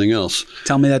and everything else.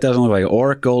 Tell me that doesn't look like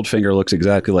Oric Goldfinger looks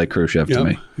exactly like Khrushchev to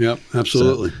me. Yep,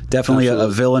 absolutely. So definitely a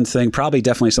villain thing. Probably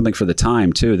definitely something for the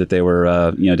time too, that they were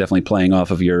definitely playing off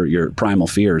of your primal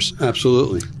fears.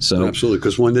 Absolutely. So absolutely.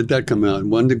 Because when did that come out?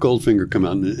 When did Goldfinger come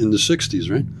out? In the 60s,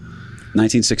 right?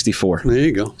 1964. There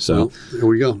you go. So well, there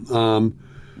we go.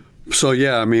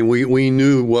 We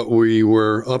knew what we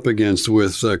were up against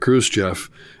with Khrushchev,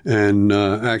 and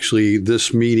actually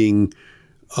this meeting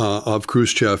of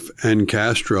Khrushchev and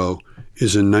Castro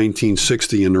is in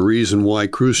 1960, and the reason why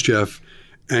Khrushchev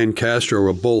and Castro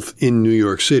were both in New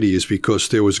York City is because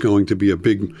there was going to be a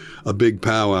big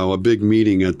powwow, a big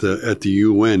meeting at the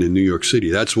UN in New York City.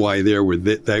 That's why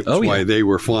why they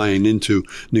were flying into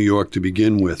New York to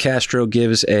begin with. Castro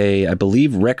gives I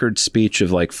believe, record speech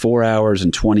of like 4 hours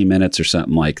and 20 minutes or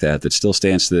something like that still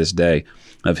stands to this day,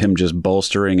 of him just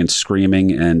bolstering and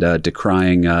screaming and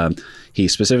decrying. He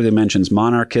specifically mentions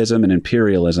monarchism and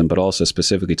imperialism, but also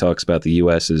specifically talks about the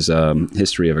U.S.'s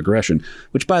history of aggression,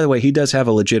 which, by the way, he does have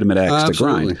a legitimate axe to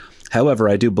grind. However,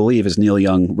 I do believe, as Neil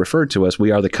Young referred to us,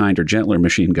 we are the kinder, gentler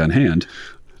machine gun hand.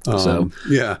 There's a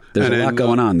lot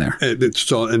going on there. And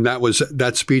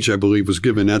that speech, I believe, was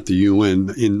given at the UN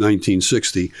in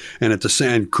 1960,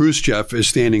 and Khrushchev is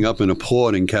standing up and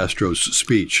applauding Castro's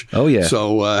speech. Oh yeah.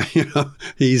 So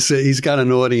he's got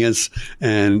an audience,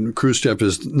 and Khrushchev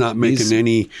is not making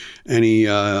any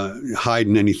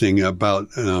hiding anything about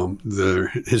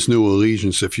his new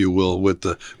allegiance, if you will, with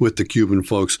the Cuban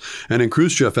folks. And then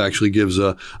Khrushchev actually gives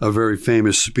a very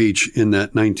famous speech in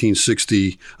that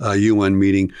 1960 UN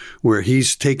meeting, where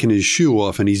he's taking his shoe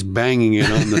off and he's banging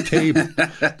it on the table.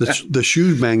 The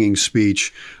shoe banging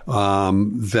speech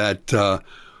that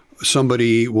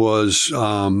somebody was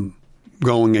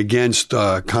going against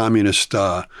communist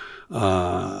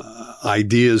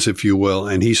ideas, if you will,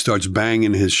 and he starts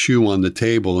banging his shoe on the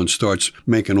table and starts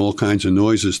making all kinds of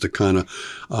noises to kind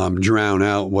of drown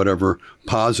out whatever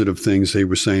positive things they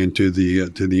were saying to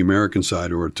the American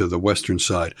side or to the Western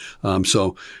side. You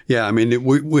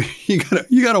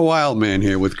got a wild man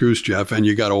here with Khrushchev, and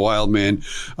you got a wild man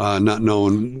not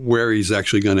knowing where he's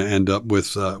actually going to end up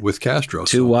with Castro.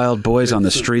 Two wild boys on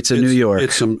the streets of New York.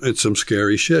 It's some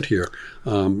scary shit here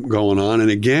going on, and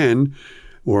again,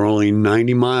 we're only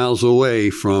 90 miles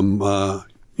away from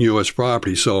U.S.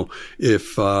 property. So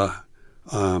if the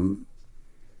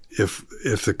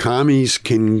commies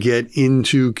can get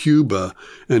into Cuba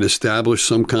and establish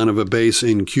some kind of a base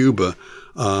in Cuba,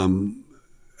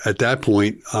 at that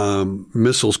point,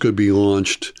 missiles could be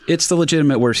launched. It's the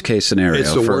legitimate worst case scenario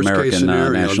for American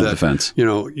national defense.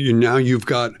 Now you've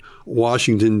got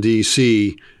Washington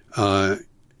D.C.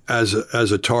 As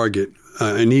a target.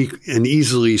 An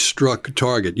easily struck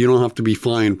target. You don't have to be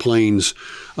flying planes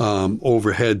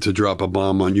overhead to drop a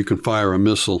bomb on. You can fire a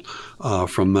missile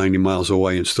from 90 miles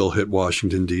away and still hit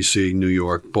Washington D.C., New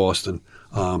York, Boston.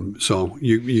 So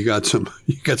you got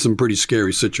some pretty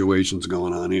scary situations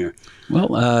going on here.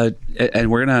 Well, and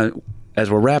we're gonna,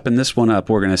 as we're wrapping this one up,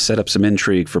 we're gonna set up some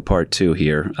intrigue for part 2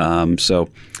 here. So.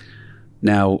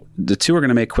 Now, the two are going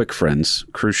to make quick friends.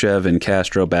 Khrushchev and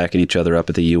Castro backing each other up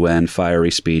at the UN,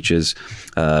 fiery speeches.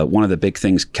 One of the big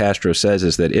things Castro says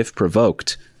is that if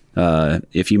provoked,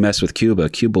 if you mess with Cuba,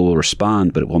 Cuba will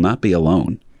respond, but it will not be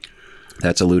alone.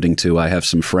 That's alluding to, I have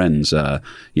some friends,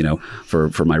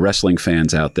 for my wrestling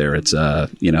fans out there, it's,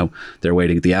 they're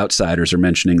waiting. The outsiders are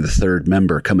mentioning the third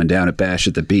member coming down at Bash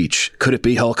at the Beach. Could it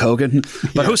be Hulk Hogan?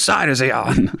 But whose side is he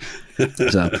on?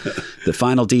 So the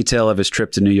final detail of his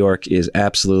trip to New York is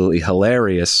absolutely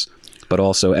hilarious, but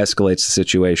also escalates the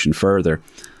situation further.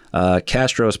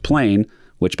 Castro's plane,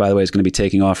 which, by the way, is going to be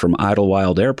taking off from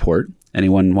Idlewild Airport.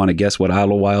 Anyone want to guess what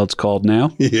Idlewild's called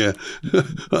now? Yeah.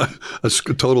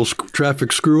 Total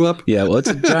traffic screw up? Yeah, well, it's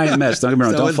a giant mess. Don't get me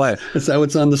wrong. Don't fly it. Is that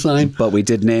what's on the sign? But we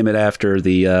did name it after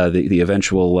the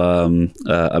eventual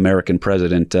American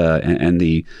president and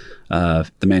the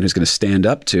man who's going to stand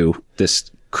up to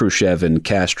this Khrushchev and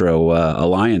Castro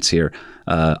alliance here.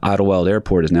 Idlewild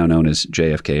Airport is now known as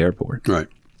JFK Airport. Right.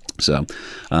 So,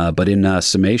 but in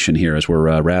summation here, as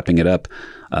we're wrapping it up,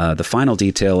 the final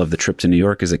detail of the trip to New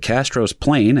York is that Castro's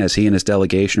plane, as he and his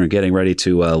delegation are getting ready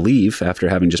to leave after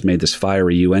having just made this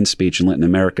fiery UN speech and letting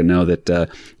America know that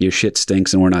your shit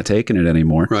stinks and we're not taking it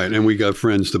anymore. Right, and we got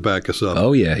friends to back us up.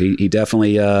 Oh, yeah. He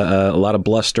definitely, a lot of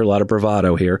bluster, a lot of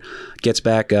bravado here. Gets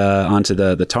back onto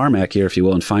the tarmac here, if you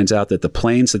will, and finds out that the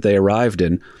planes that they arrived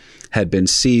in had been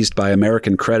seized by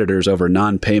American creditors over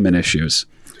non-payment issues.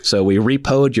 So we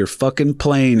repoed your fucking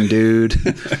plane, dude.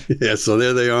 Yeah, so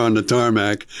there they are on the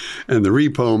tarmac, and the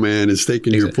repo man is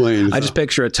taking your plane. I just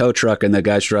picture a tow truck, and the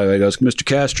guy's driving. He goes, Mr.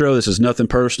 Castro, this is nothing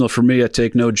personal for me. I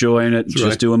take no joy in it. That's just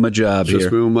right. doing my job here. Just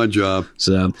doing my job.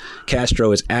 So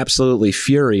Castro is absolutely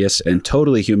furious and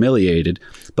totally humiliated.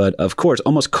 But, of course,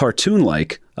 almost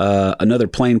cartoon-like, another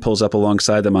plane pulls up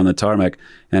alongside them on the tarmac,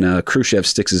 and Khrushchev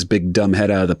sticks his big dumb head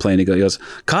out of the plane. He goes,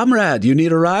 Comrade, you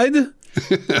need a ride?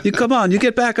 You come on, you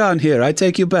get back on here. I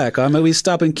take you back. We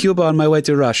stop in Cuba on my way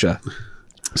to Russia.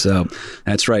 So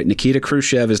that's right. Nikita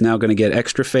Khrushchev is now going to get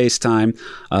extra face time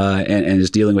and is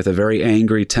dealing with a very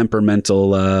angry,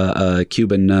 temperamental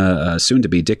Cuban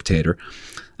soon-to-be dictator.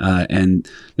 And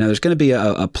now there's going to be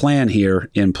a plan here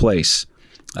in place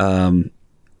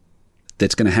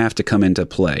that's going to have to come into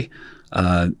play.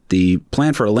 The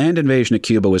plan for a land invasion of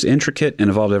Cuba was intricate and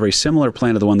involved a very similar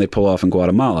plan to the one they pull off in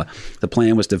Guatemala. The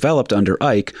plan was developed under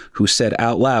Ike, who said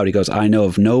out loud, he goes, I know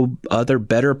of no other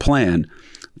better plan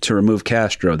to remove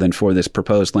Castro than for this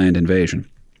proposed land invasion.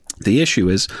 The issue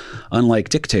is, unlike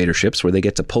dictatorships where they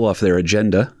get to pull off their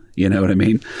agenda, you know what I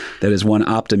mean? That is one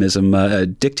optimism.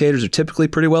 Dictators are typically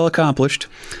pretty well accomplished.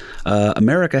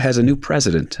 America has a new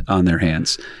president on their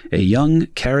hands, a young,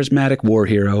 charismatic war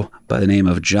hero by the name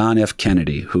of John F.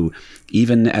 Kennedy, who,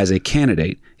 even as a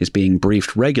candidate, is being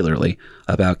briefed regularly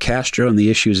about Castro and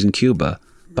the issues in Cuba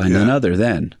by none other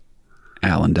than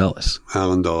Allen Dulles.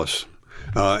 Allen Dulles.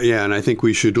 Yeah, and I think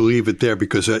we should leave it there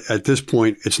because at this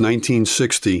point, it's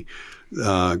 1960.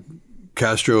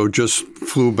 Castro just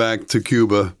flew back to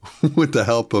Cuba with the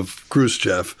help of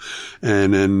Khrushchev,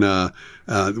 and then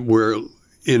we're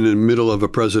in the middle of a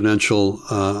presidential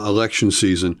election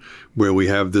season where we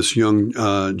have this young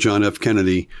John F.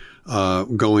 Kennedy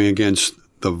going against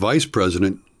the vice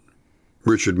president,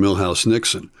 Richard Milhouse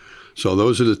Nixon. So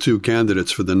those are the two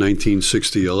candidates for the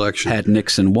 1960 election. Had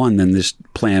Nixon won, then this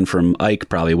plan from Ike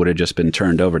probably would have just been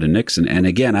turned over to Nixon. And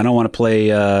again, I don't want to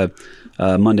play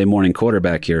Monday morning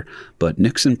quarterback here, but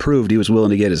Nixon proved he was willing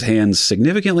to get his hands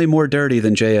significantly more dirty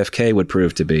than JFK would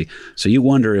prove to be. So you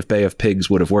wonder if Bay of Pigs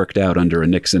would have worked out under a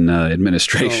Nixon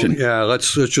administration. So, yeah,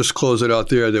 let's just close it out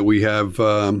there that we have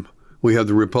the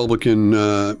Republican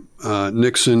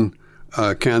Nixon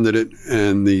candidate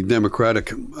and the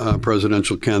Democratic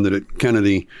presidential candidate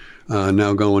Kennedy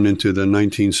now going into the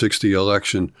 1960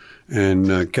 election.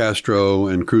 And Castro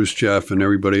and Khrushchev and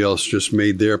everybody else just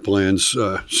made their plans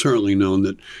certainly known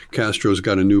that Castro's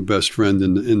got a new best friend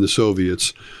in the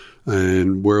Soviets.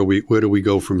 And where do we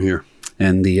go from here?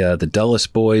 And the Dulles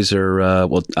boys are,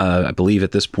 I believe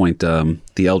at this point the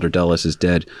elder Dulles is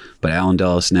dead, but Allen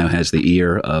Dulles now has the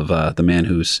ear of the man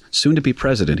who's soon to be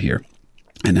president here.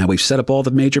 And now we've set up all the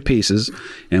major pieces,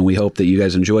 and we hope that you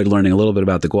guys enjoyed learning a little bit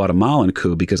about the Guatemalan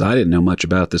coup, because I didn't know much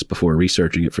about this before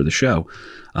researching it for the show.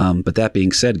 But that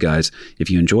being said, guys,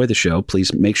 if you enjoy the show,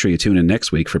 please make sure you tune in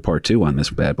next week for part 2 on this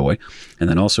bad boy. And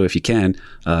then also, if you can,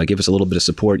 give us a little bit of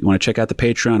support. You want to check out the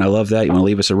Patreon? I love that. You want to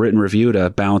leave us a written review to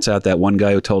balance out that one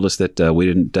guy who told us that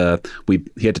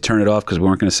he had to turn it off because we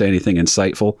weren't going to say anything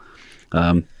insightful.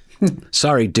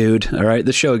 Sorry, dude. All right.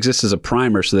 The show exists as a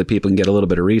primer so that people can get a little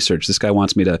bit of research. This guy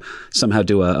wants me to somehow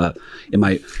do in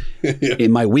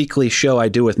my weekly show I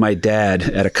do with my dad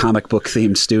at a comic book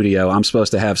themed studio. I'm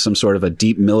supposed to have some sort of a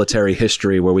deep military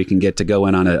history where we can get to go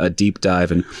in on a deep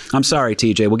dive. And I'm sorry,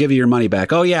 TJ, we'll give you your money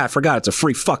back. Oh, yeah, I forgot. It's a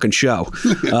free fucking show.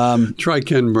 Try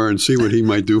Ken Burns, see what he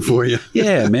might do for you.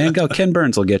 Yeah, man. Go. Ken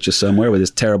Burns will get you somewhere with his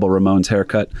terrible Ramones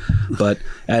haircut. But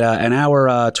at an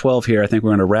hour 12 here, I think we're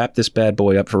going to wrap this bad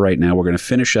boy up for right now. We're going to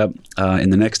finish up in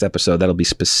the next episode. That'll be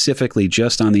specifically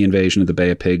just on the invasion of the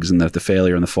Bay of Pigs and the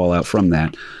failure and the fallout from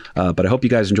that. But I hope you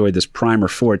guys enjoyed this primer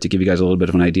for it to give you guys a little bit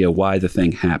of an idea why the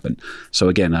thing happened. So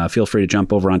again, feel free to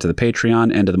jump over onto the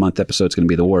Patreon. End of the month episode is going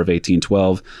to be the War of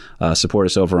 1812. Support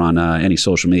us over on any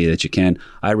social media that you can.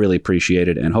 I really appreciate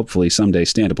it, and hopefully someday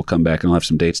stand-up will come back and I'll have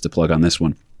some dates to plug on this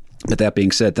one. But that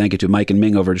being said, thank you to Mike and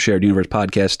Ming over at Shared Universe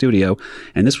Podcast Studio,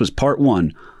 and this was part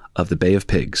 1 of The Bay of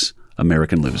Pigs,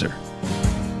 American Loser.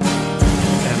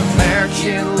 An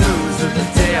American loser the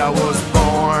day I was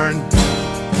born.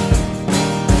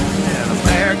 An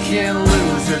American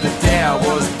loser the day I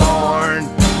was born.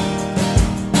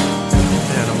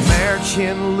 An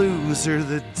American loser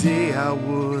the day I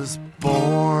was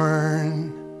born.